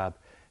not your job,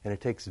 and it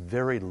takes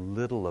very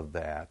little of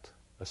that,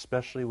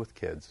 especially with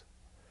kids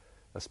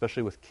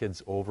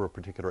over a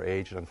particular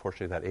age, and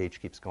unfortunately that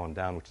age keeps going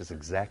down, which is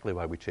exactly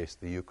why we chase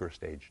the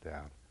Eucharist age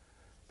down.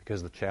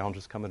 Because the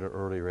challenges come at an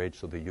earlier age,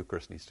 so the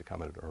Eucharist needs to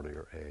come at an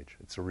earlier age.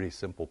 It's a really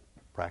simple,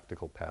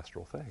 practical,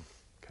 pastoral thing,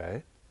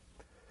 okay?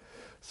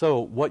 So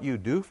what you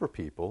do for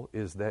people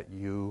is that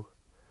you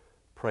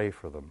pray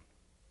for them.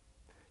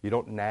 You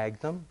don't nag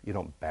them, you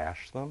don't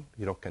bash them,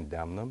 you don't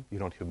condemn them, you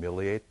don't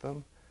humiliate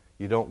them.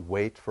 You don't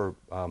wait for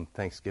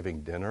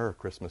Thanksgiving dinner or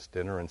Christmas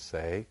dinner and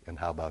say, and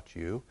how about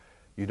you?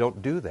 You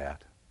don't do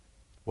that.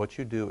 What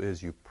you do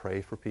is you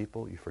pray for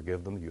people, you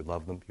forgive them, you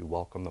love them, you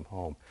welcome them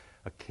home.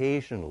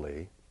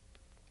 Occasionally,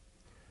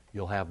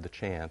 you'll have the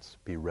chance,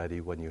 be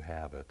ready when you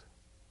have it.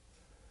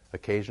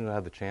 Occasionally you'll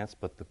have the chance,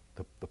 but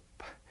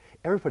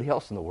everybody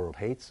else in the world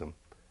hates them.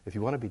 If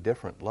you want to be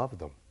different, love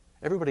them.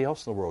 Everybody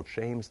else in the world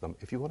shames them.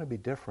 If you want to be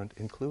different,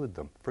 include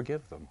them,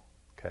 forgive them.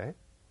 Okay?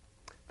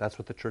 That's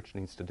what the church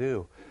needs to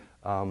do.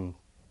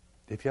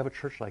 If you have a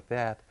church like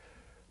that,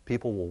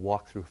 people will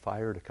walk through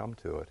fire to come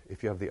to it.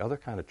 If you have the other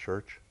kind of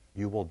church,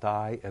 you will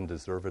die, and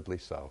deservedly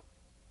so,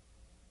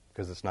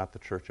 because it's not the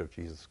church of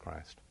Jesus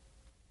Christ.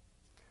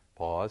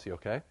 Pause, you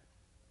okay?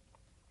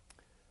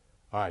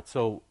 All right,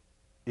 so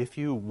if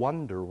you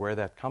wonder where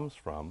that comes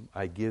from,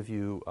 I give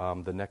you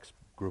the next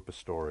group of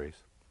stories.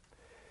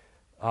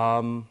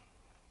 In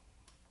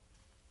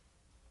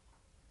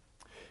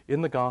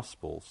the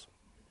Gospels,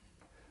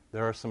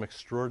 there are some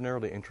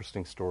extraordinarily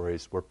interesting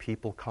stories where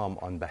people come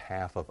on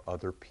behalf of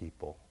other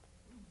people.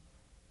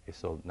 Okay,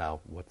 so now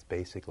what's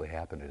basically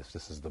happened is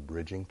this is the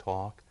bridging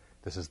talk,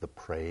 this is the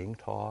praying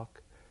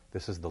talk,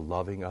 this is the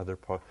loving other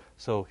part.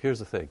 So here's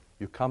the thing.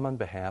 You come on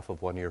behalf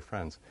of one of your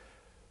friends.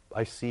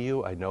 I see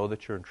you, I know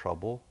that you're in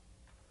trouble.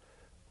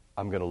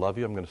 I'm going to love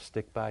you, I'm going to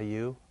stick by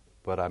you,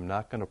 but I'm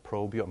not going to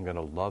probe you. I'm going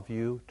to love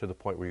you to the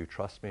point where you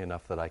trust me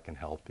enough that I can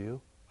help you.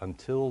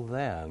 Until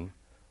then,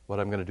 what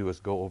I'm going to do is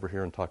go over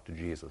here and talk to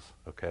Jesus,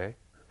 okay?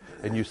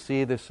 And you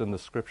see this in the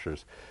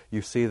Scriptures.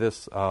 You see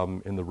this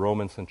in the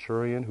Roman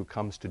centurion who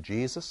comes to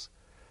Jesus.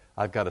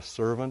 I've got a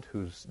servant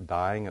who's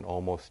dying and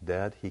almost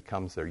dead. He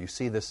comes there. You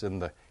see this in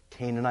the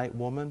Canaanite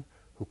woman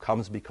who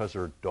comes because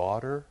her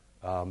daughter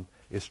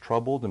is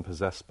troubled and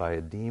possessed by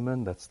a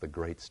demon. That's the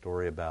great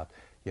story about,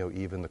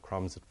 even the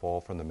crumbs that fall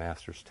from the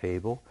master's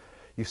table.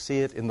 You see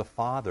it in the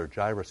father,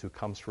 Jairus, who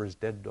comes for his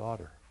dead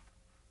daughter.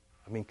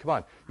 I mean, come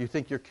on. You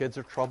think your kids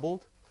are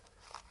troubled?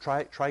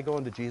 Try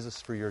going to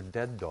Jesus for your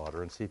dead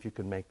daughter and see if you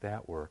can make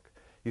that work.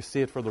 You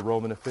see it for the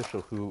Roman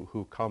official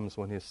who comes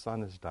when his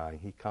son is dying.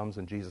 He comes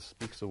and Jesus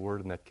speaks a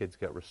word and that kids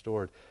get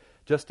restored.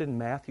 Just in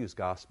Matthew's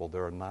gospel,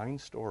 there are 9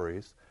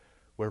 stories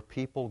where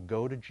people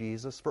go to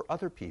Jesus for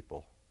other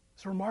people.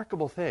 It's a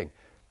remarkable thing.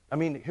 I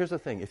mean, here's the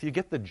thing. If you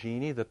get the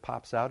genie that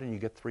pops out and you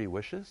get 3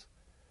 wishes,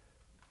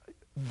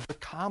 the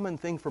common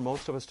thing for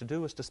most of us to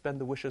do is to spend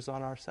the wishes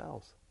on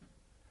ourselves.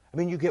 I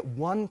mean, you get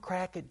one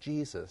crack at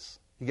Jesus.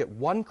 You get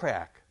one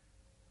crack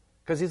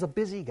because he's a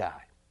busy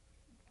guy.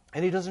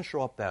 And he doesn't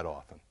show up that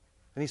often.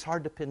 And he's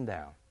hard to pin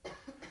down.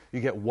 You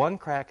get one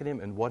crack at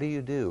him, and what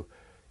do?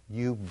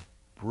 You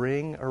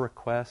bring a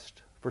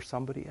request for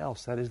somebody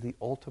else. That is the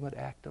ultimate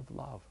act of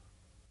love.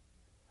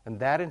 And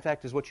that, in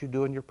fact, is what you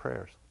do in your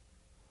prayers.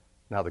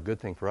 Now, the good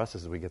thing for us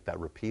is we get that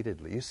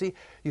repeatedly.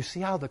 You see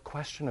how the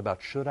question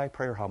about should I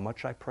pray or how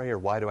much I pray or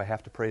why do I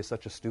have to pray is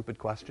such a stupid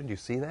question? Do you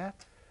see that?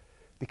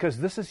 Because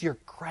this is your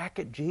crack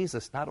at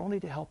Jesus, not only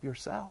to help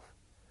yourself,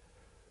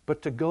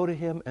 but to go to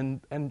him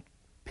and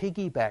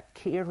piggyback,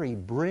 carry,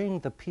 bring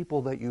the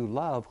people that you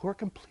love who are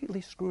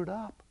completely screwed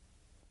up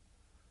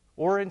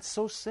or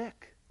so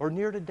sick or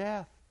near to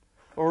death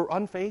or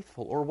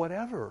unfaithful or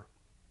whatever.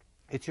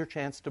 It's your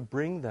chance to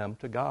bring them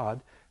to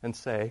God and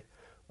say,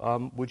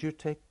 would you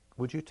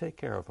take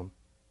care of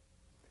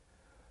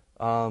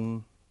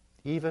them?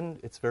 Even,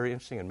 it's very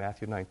interesting in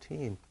Matthew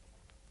 19,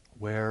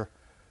 where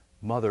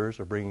mothers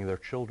are bringing their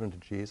children to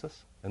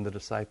Jesus, and the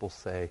disciples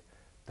say,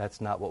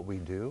 that's not what we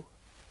do.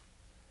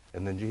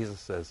 And then Jesus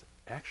says,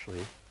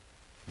 actually,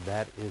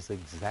 that is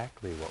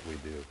exactly what we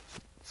do.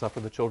 Suffer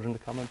the children to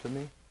come unto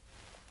me.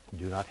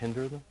 Do not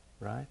hinder them,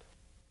 right?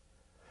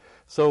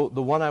 So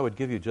the one I would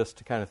give you just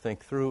to kind of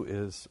think through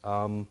is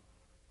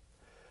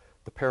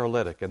the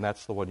paralytic, and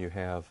that's the one you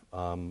have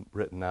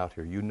written out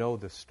here. You know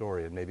this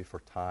story, and maybe for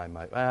time,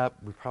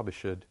 we probably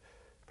shouldn't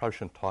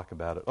talk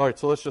about it. All right,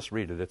 so let's just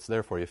read it. It's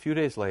there for you. A few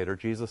days later,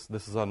 Jesus,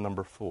 this is on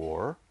number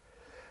 4.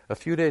 A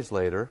few days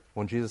later,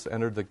 when Jesus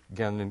entered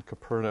again in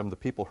Capernaum, the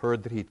people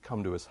heard that he'd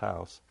come to his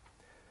house.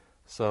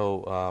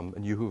 So,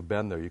 and you who've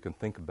been there, you can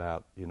think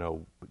about, you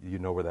know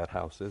where that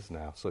house is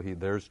now. So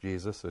there's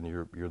Jesus, and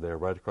you're there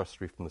right across the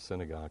street from the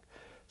synagogue.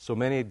 So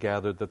many had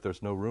gathered that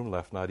there's no room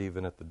left, not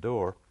even at the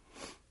door.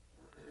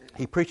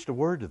 He preached a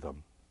word to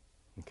them.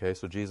 Okay,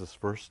 so Jesus'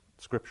 first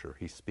scripture,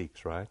 he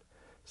speaks, right?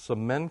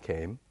 Some men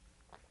came,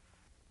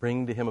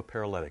 bringing to him a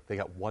paralytic. They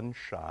got one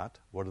shot.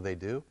 What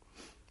do?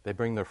 They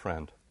bring their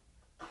friend,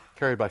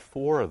 carried by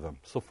 4 of them.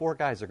 So 4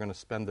 guys are going to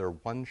spend their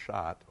one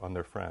shot on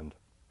their friend.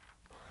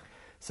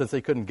 Since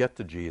they couldn't get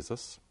to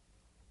Jesus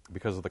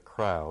because of the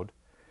crowd,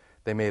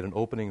 they made an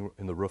opening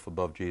in the roof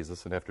above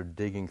Jesus, and after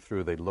digging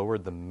through, they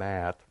lowered the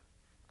mat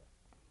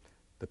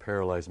the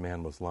paralyzed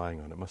man was lying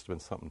on. It must have been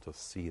something to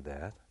see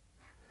that.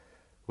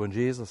 When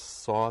Jesus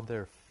saw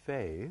their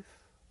faith,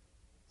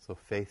 so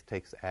faith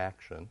takes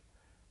action.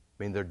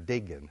 I mean, they're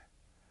digging.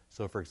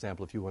 So, for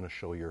example, if you want to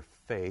show your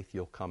faith,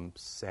 you'll come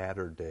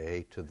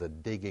Saturday to the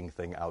digging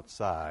thing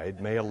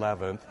outside, May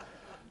 11th.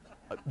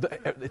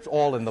 It's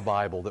all in the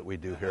Bible that we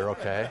do here,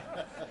 okay?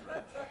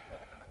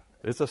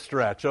 It's a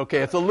stretch. Okay,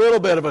 it's a little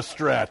bit of a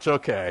stretch.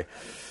 Okay.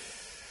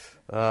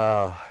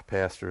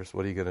 Pastors,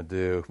 what are you going to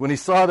do? When he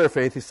saw their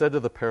faith, he said to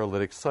the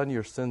paralytic, "Son,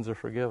 your sins are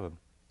forgiven."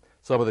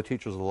 Some of the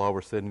teachers of the law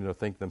were sitting,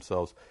 think to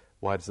themselves,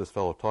 why does this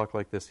fellow talk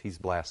like this? He's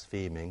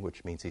blaspheming,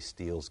 which means he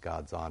steals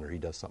God's honor. He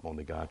does something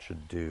only God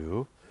should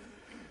do.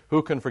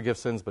 Who can forgive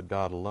sins but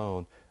God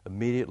alone?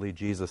 Immediately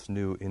Jesus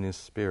knew in his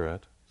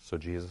spirit. So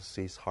Jesus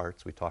sees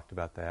hearts. We talked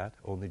about that.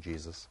 Only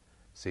Jesus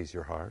sees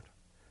your heart.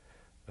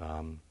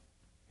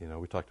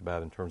 We talked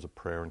about in terms of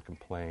prayer and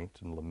complaint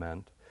and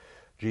lament.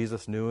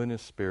 Jesus knew in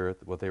his spirit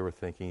what they were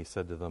thinking. He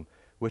said to them,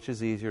 which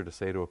is easier to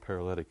say to a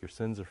paralytic, your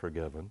sins are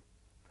forgiven,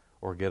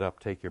 or get up,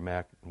 take your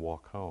mat, and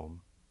walk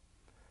home?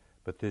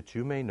 But that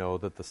you may know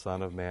that the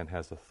Son of Man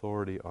has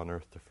authority on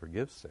earth to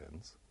forgive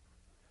sins,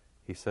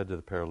 he said to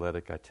the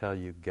paralytic, I tell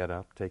you, get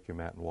up, take your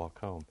mat, and walk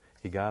home.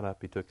 He got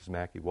up, he took his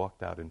mat, he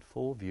walked out in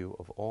full view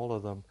of all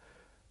of them.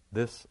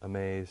 This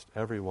amazed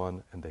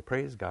everyone, and they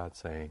praised God,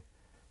 saying,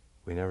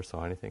 we never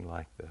saw anything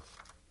like this.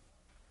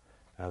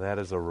 Now that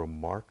is a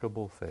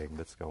remarkable thing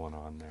that's going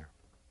on there.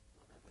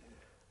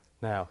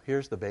 Now,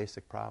 here's the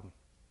basic problem,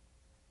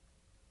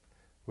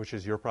 which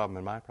is your problem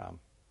and my problem.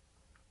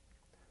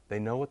 They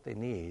know what they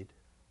need,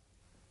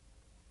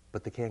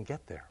 but they can't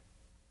get there.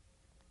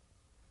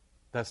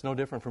 That's no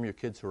different from your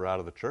kids who are out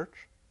of the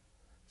church.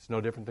 It's no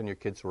different than your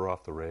kids who are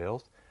off the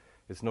rails.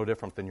 It's no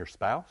different than your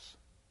spouse,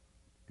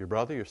 your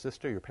brother, your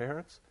sister, your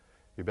parents,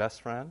 your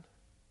best friend.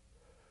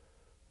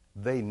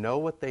 They know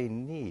what they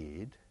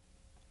need,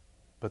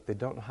 but they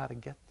don't know how to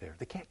get there.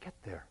 They can't get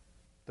there.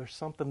 There's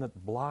something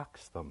that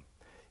blocks them.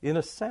 In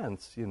a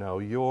sense, you're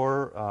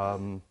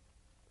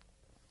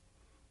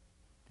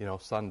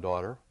son,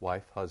 daughter,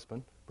 wife,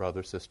 husband,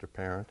 brother, sister,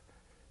 parent,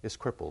 is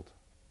crippled,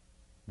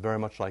 very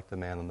much like the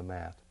man on the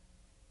mat.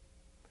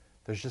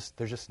 There's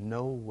just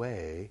no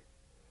way,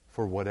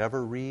 for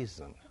whatever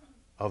reason,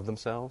 of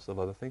themselves, of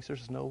other things, there's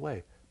just no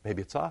way.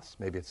 Maybe it's us,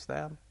 maybe it's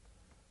them,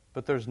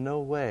 but there's no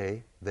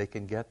way they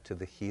can get to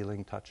the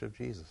healing touch of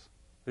Jesus.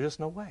 There's just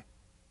no way.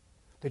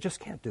 They just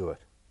can't do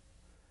it.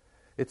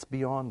 It's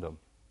beyond them.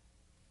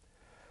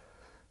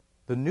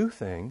 The new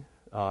thing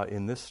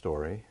in this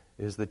story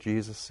is that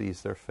Jesus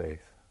sees their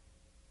faith.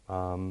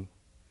 And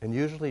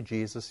usually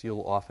Jesus,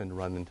 you'll often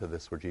run into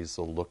this where Jesus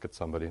will look at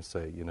somebody and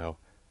say,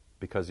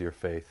 because of your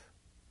faith,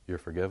 you're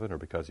forgiven, or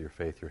because of your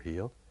faith, you're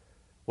healed.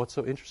 What's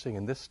so interesting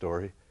in this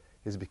story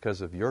is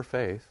because of your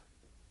faith,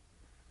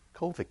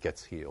 Kovic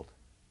gets healed.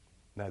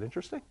 Isn't that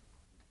interesting?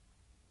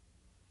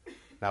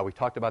 Now, we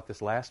talked about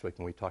this last week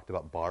when we talked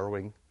about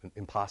borrowing,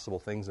 impossible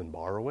things and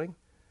borrowing.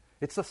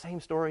 It's the same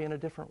story in a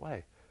different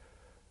way.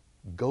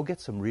 Go get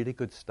some really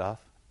good stuff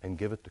and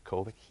give it to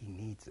Kovic. He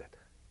needs it,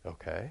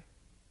 okay?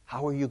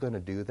 How are you going to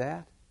do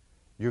that?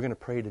 You're going to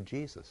pray to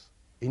Jesus.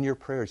 In your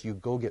prayers, you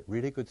go get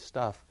really good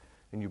stuff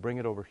and you bring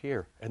it over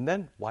here. And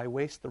then why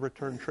waste the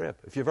return trip?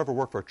 If you've ever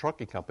worked for a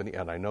trucking company,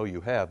 and I know you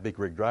have, big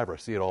rig driver, I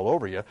see it all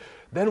over you,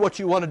 then what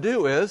you want to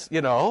do is,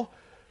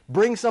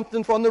 bring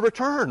something from the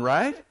return,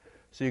 right?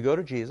 So you go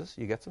to Jesus,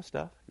 you get some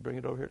stuff, you bring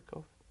it over here to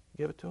Kovic,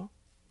 give it to him.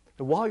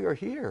 And while you're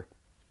here,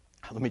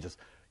 let me just,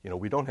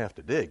 we don't have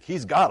to dig.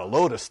 He's got a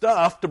load of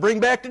stuff to bring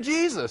back to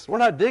Jesus. We're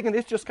not digging,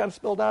 it's just kind of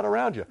spilled out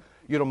around you.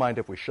 You don't mind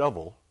if we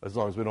shovel, as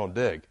long as we don't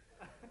dig.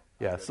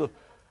 Yeah,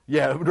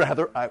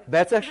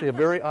 that's actually a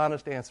very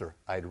honest answer.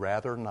 I'd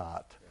rather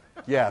not.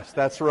 Yes,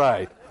 that's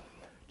right.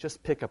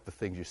 Just pick up the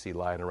things you see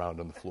lying around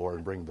on the floor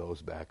and bring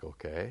those back,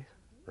 okay?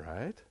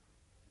 Right?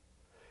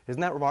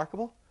 Isn't that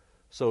remarkable?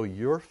 So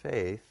your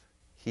faith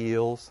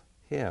heals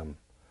him.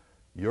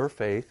 Your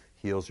faith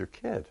heals your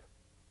kid.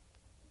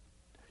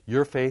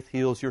 Your faith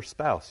heals your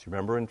spouse. You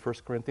remember in 1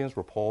 Corinthians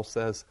where Paul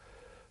says,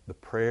 the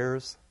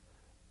prayers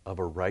of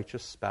a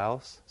righteous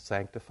spouse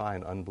sanctify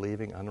an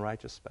unbelieving,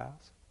 unrighteous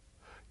spouse?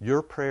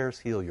 Your prayers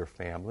heal your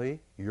family.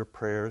 Your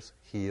prayers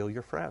heal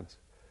your friends.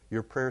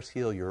 Your prayers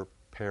heal your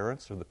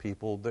parents or the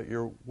people that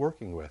you're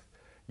working with.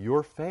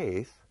 Your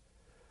faith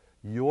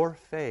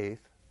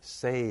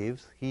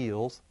saves,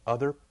 heals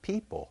other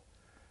people.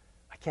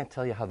 I can't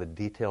tell you how the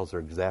details are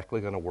exactly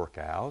going to work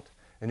out.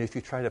 And if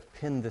you try to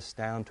pin this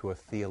down to a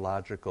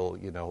theological,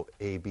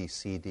 A, B,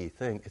 C, D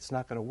thing, it's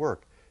not going to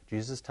work.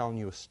 Jesus is telling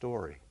you a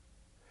story.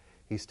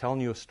 He's telling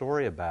you a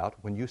story about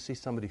when you see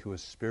somebody who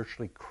is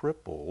spiritually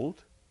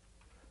crippled,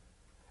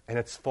 and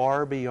it's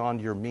far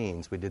beyond your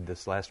means. We did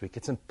this last week.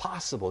 It's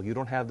impossible. You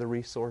don't have the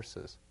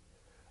resources.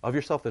 Of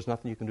yourself, there's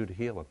nothing you can do to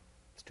heal them.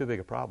 It's too big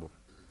a problem.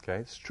 Okay?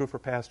 It's true for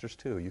pastors,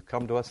 too. You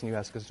come to us and you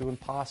ask us to do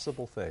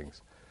impossible things.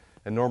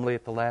 And normally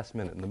at the last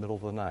minute, in the middle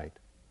of the night.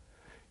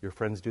 Your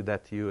friends do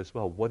that to you as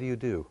well. What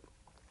do?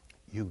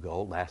 You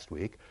go, last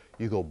week,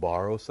 you go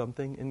borrow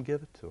something and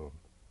give it to him.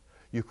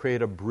 You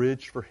create a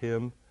bridge for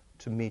him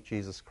to meet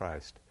Jesus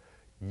Christ.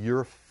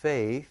 Your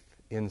faith,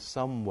 in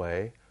some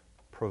way,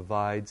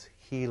 provides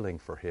healing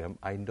for him.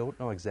 I don't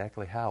know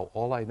exactly how.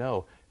 All I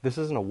know, this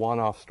isn't a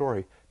one-off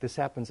story. This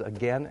happens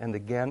again and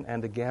again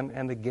and again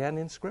and again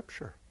in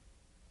Scripture,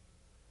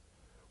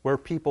 where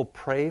people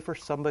pray for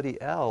somebody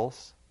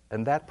else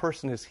and that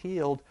person is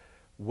healed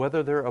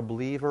whether they're a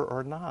believer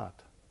or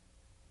not.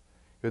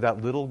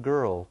 That little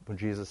girl, when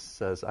Jesus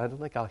says, I don't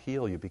think I'll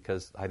heal you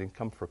because I didn't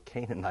come for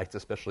Canaanites,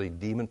 especially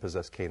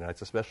demon-possessed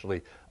Canaanites,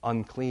 especially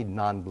unclean,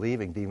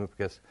 non-believing demon,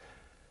 because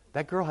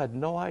that girl had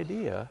no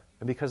idea,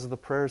 and because of the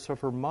prayers of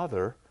her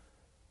mother,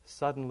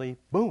 suddenly,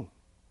 boom,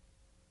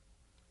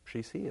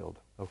 she's healed.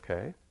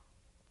 Okay?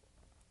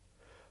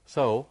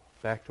 So,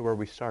 back to where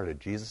we started.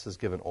 Jesus has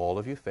given all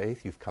of you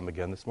faith. You've come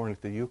again this morning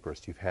to the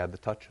Eucharist. You've had the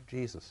touch of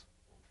Jesus.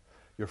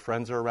 Your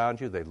friends are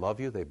around you. They love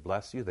you. They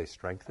bless you. They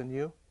strengthen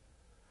you.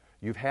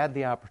 You've had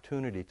the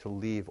opportunity to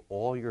leave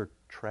all your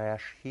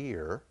trash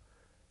here,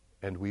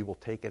 and we will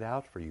take it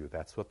out for you.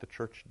 That's what the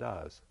church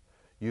does.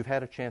 You've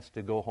had a chance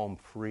to go home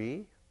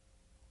free,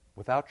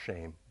 without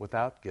shame,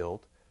 without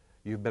guilt.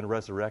 You've been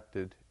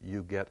resurrected.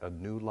 You get a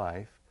new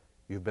life.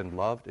 You've been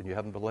loved, and you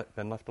haven't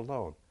been left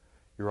alone.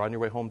 You're on your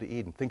way home to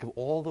Eden. Think of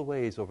all the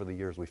ways over the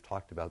years we've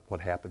talked about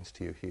what happens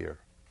to you here.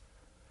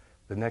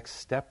 The next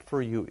step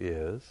for you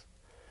is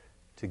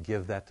to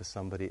give that to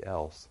somebody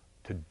else,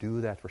 to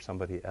do that for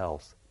somebody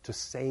else, to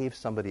save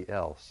somebody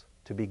else,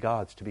 to be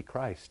God's, to be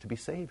Christ, to be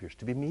saviors,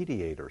 to be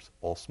mediators.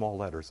 All small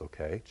letters,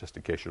 okay, just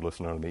in case you're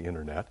listening on the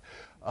internet.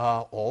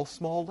 All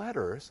small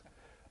letters,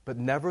 but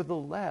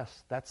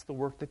nevertheless, that's the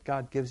work that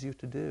God gives you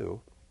to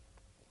do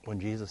when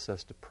Jesus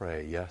says to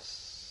pray.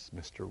 Yes,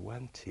 Mr.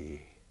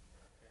 Wente.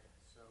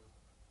 So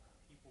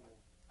people,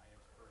 I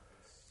have heard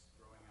this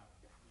growing up,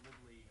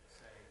 literally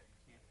say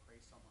you can't pray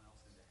someone else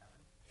into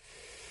heaven.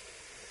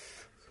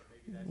 So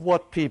maybe that's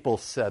What people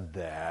said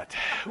that?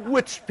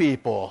 Which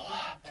people?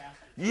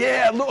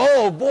 Yeah,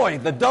 oh boy,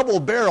 the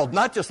double-barreled,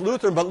 not just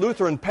Lutheran, but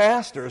Lutheran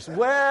pastors.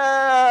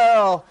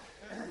 Well,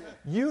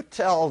 You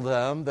tell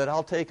them that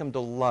I'll take them to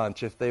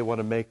lunch if they want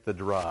to make the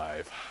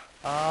drive.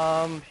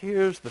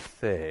 Here's the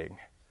thing.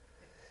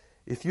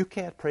 If you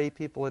can't pray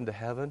people into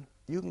heaven,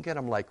 you can get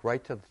them like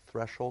right to the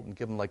threshold and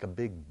give them like a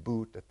big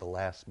boot at the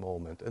last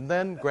moment. And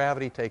then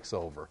gravity takes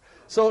over.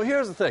 So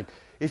here's the thing.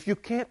 If you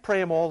can't pray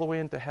them all the way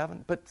into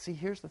heaven, but see,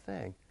 here's the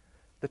thing.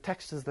 The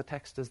text is the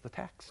text is the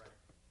text.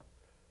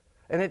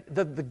 And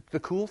the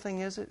cool thing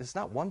is, it's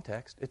not one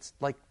text. It's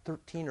like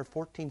 13 or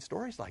 14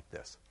 stories like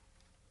this.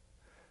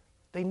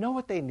 They know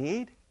what they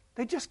need.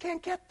 They just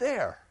can't get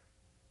there.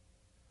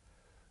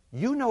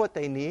 You know what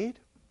they need.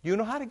 You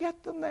know how to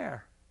get them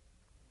there.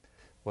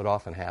 What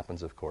often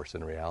happens, of course,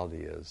 in reality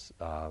is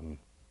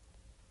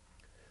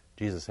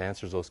Jesus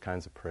answers those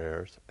kinds of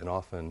prayers and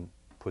often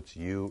puts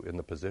you in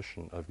the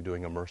position of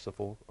doing a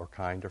merciful or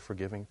kind or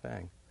forgiving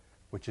thing,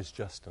 which is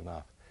just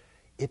enough.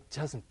 It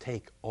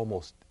takes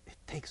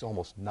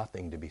almost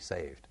nothing to be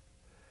saved.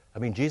 I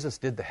mean, Jesus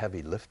did the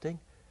heavy lifting.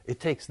 It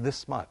takes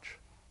this much.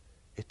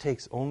 It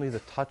takes only the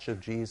touch of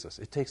Jesus.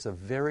 It takes a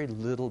very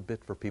little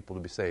bit for people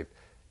to be saved.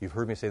 You've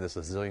heard me say this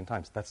a zillion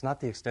times. That's not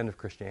the extent of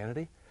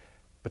Christianity.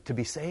 But to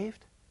be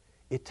saved,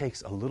 it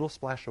takes a little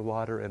splash of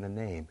water and a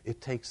name.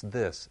 It takes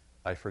this,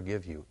 I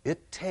forgive you.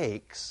 It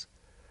takes,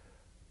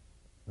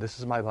 this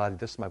is my body,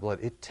 this is my blood.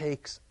 It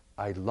takes,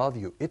 I love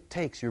you. It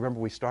takes, you remember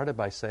we started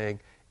by saying,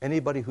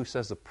 anybody who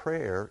says a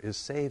prayer is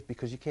saved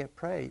because you can't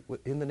pray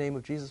in the name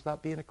of Jesus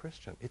without being a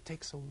Christian. It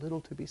takes so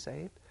little to be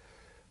saved.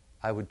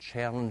 I would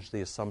challenge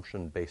the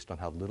assumption based on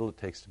how little it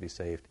takes to be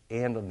saved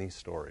and on these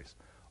stories.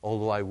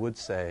 Although I would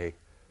say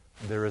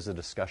there is a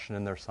discussion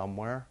in there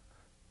somewhere,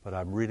 but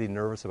I'm really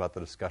nervous about the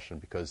discussion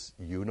because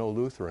you know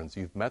Lutherans,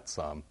 you've met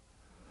some.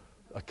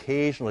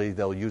 Occasionally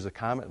they'll use a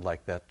comment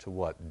like that to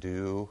what?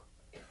 Do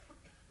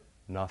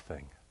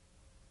nothing.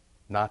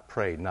 Not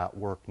pray, not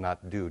work,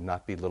 not do,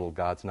 not be little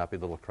gods, not be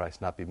little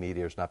Christ, not be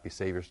mediators, not be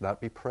saviors, not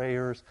be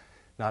prayers,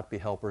 not be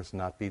helpers,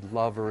 not be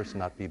lovers,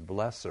 not be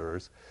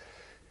blessers.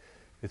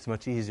 It's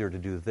much easier to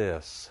do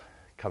this.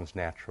 It comes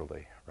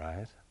naturally,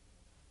 right?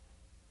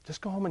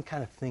 Just go home and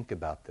kind of think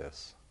about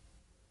this.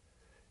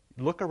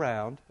 Look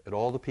around at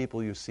all the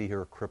people you see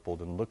here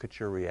crippled and look at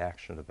your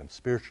reaction to them,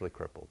 spiritually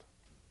crippled,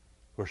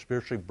 who are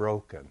spiritually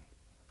broken.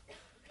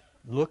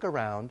 Look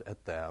around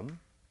at them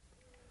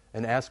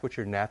and ask what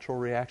your natural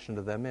reaction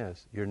to them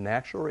is. Your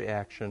natural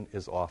reaction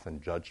is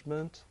often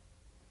judgment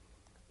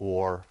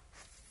or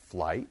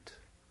flight.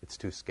 It's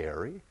too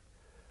scary.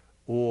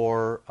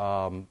 Or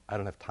I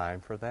don't have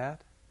time for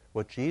that.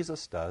 What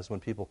Jesus does when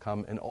people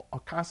come and are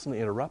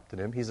constantly interrupting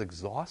him, he's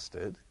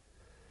exhausted.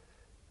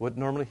 What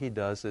normally he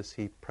does is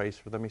he prays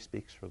for them, he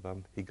speaks for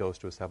them, he goes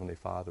to his Heavenly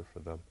Father for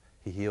them,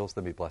 he heals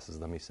them, he blesses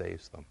them, he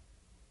saves them.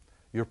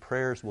 Your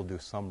prayers will do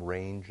some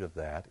range of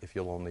that if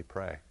you'll only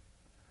pray.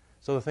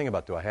 So the thing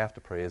about do I have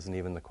to pray isn't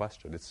even the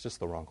question. It's just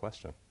the wrong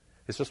question.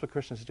 It's just what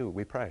Christians do.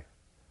 We pray.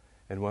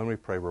 And when we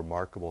pray,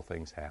 remarkable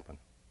things happen.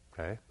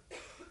 Okay?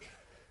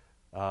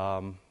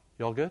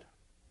 You all good?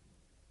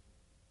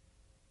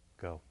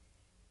 Go.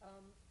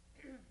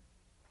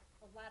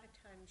 A lot of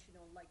times,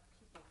 like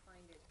people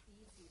find it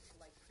easy to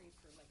like pray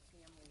for like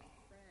family and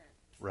friends.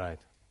 Right.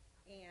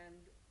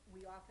 And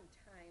we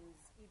oftentimes,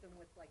 even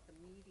with like the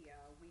media,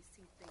 we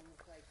see things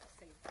like,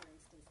 say, for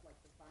instance, like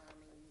the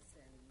bombings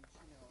and,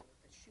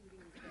 the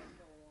shootings that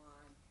go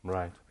on.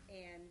 Right.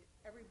 And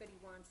everybody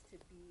wants to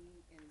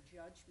be in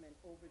judgment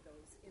over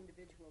those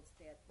individuals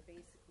that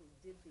basically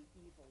did the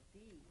evil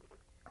deed.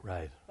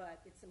 Right.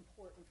 But it's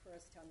important for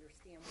us to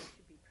understand we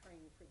should be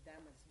praying for them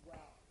as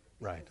well.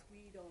 Right. Because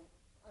we don't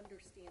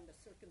understand the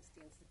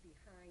circumstances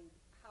behind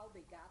how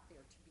they got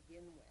there to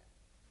begin with.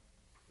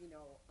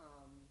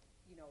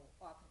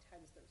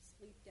 Oftentimes there's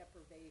sleep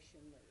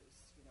deprivation,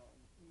 there's,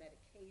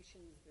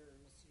 medications,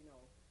 there's,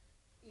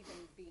 even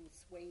being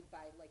swayed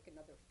by like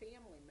another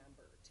family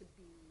member to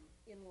be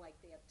in like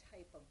that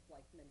type of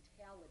like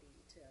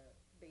mentality to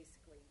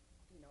basically,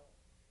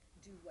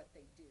 do what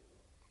they do.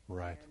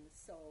 Right. And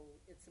so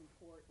it's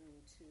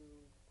important to,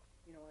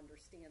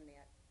 understand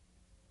that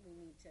we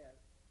need to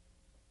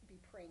be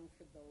praying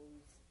for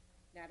those,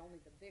 not only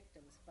the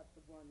victims, but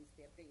the ones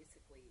that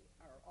basically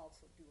are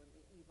also doing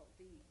the evil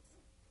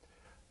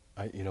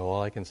deeds.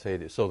 All I can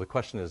say, so the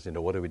question is,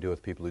 what do we do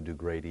with people who do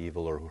great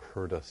evil or who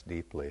hurt us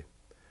deeply?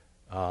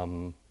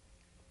 I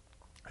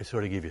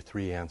sort of give you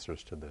three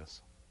answers to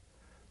this.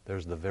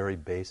 There's the very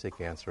basic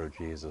answer of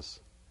Jesus.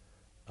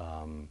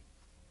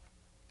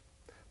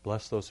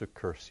 Bless those who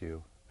curse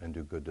you and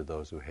do good to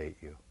those who hate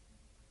you.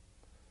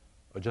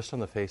 Just on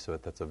the face of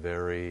it, that's a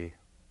very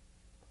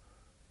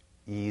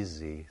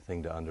easy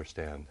thing to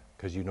understand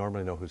because you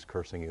normally know who's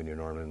cursing you and you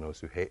normally know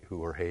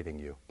who are hating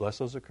you. Bless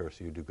those who curse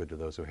you, do good to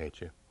those who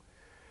hate you.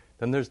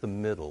 Then there's the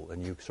middle,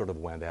 and you sort of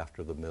went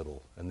after the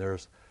middle. And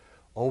there's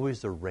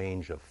always a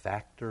range of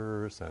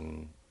factors,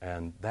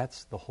 and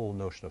that's the whole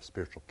notion of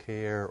spiritual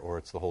care, or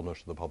it's the whole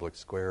notion of the public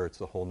square, it's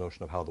the whole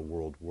notion of how the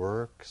world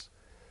works.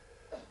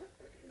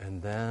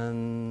 And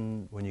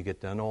then when you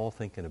get done all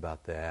thinking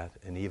about that,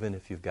 and even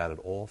if you've got it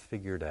all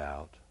figured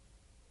out,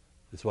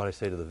 It's what I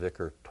say to the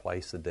vicar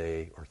twice a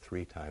day or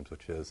 3 times,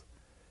 which is,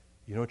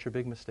 you know what your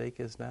big mistake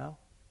is now?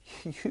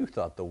 You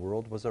thought the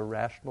world was a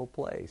rational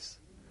place.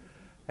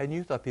 And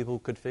you thought people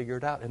could figure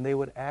it out, and they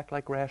would act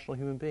like rational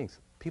human beings.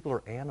 People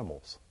are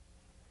animals.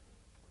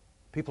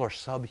 People are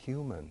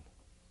subhuman.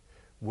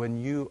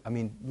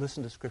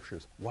 Listen to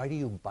scriptures. Why do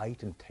you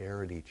bite and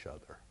tear at each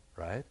other,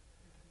 right?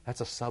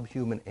 That's a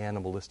subhuman,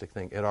 animalistic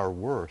thing. At our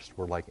worst,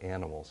 we're like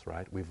animals,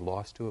 right? We've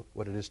lost to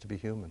what it is to be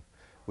human.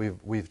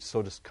 We've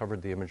so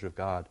discovered the image of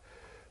God.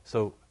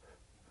 So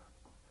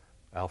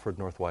Alfred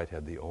North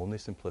Whitehead, the only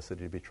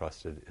simplicity to be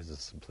trusted is a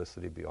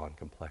simplicity beyond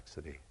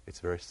complexity. It's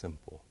very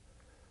simple.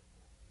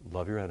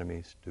 Love your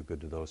enemies, do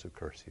good to those who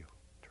curse you,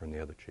 turn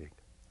the other cheek.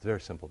 It's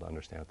very simple to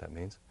understand what that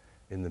means.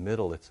 In the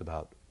middle, it's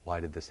about, why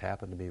did this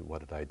happen to me? What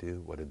did I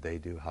do? What did they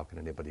do? How can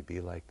anybody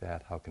be like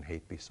that? How can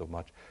hate be so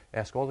much?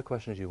 Ask all the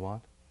questions you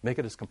want. Make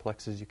it as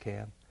complex as you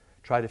can.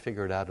 Try to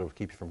figure it out. It'll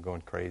keep you from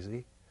going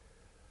crazy.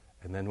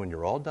 And then when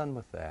you're all done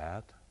with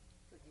that,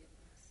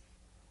 Forgiveness.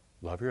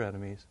 love your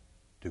enemies,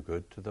 do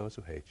good to those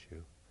who hate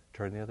you,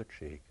 turn the other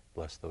cheek,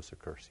 bless those who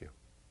curse you.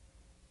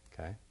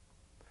 Okay?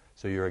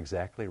 So you're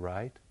exactly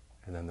right,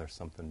 and then there's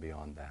something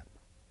beyond that.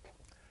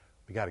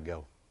 We got to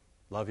go.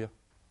 Love you.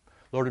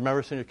 Lord, remember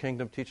us in your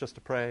kingdom. Teach us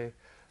to pray.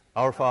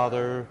 Our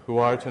Father, who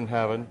art in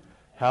heaven,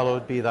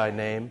 hallowed be thy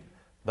name.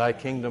 Thy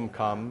kingdom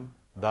come,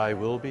 thy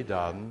will be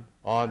done,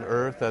 on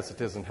earth as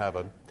it is in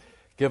heaven.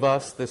 Give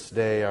us this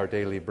day our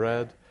daily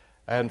bread,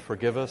 and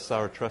forgive us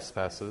our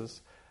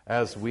trespasses,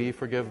 as we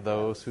forgive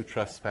those who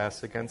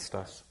trespass against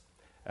us.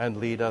 And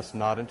lead us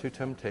not into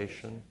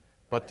temptation,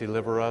 but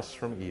deliver us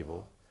from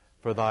evil.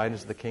 For thine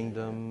is the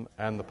kingdom,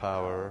 and the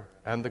power,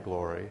 and the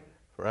glory,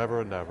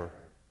 forever and ever.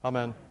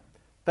 Amen.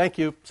 Thank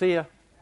you. See ya.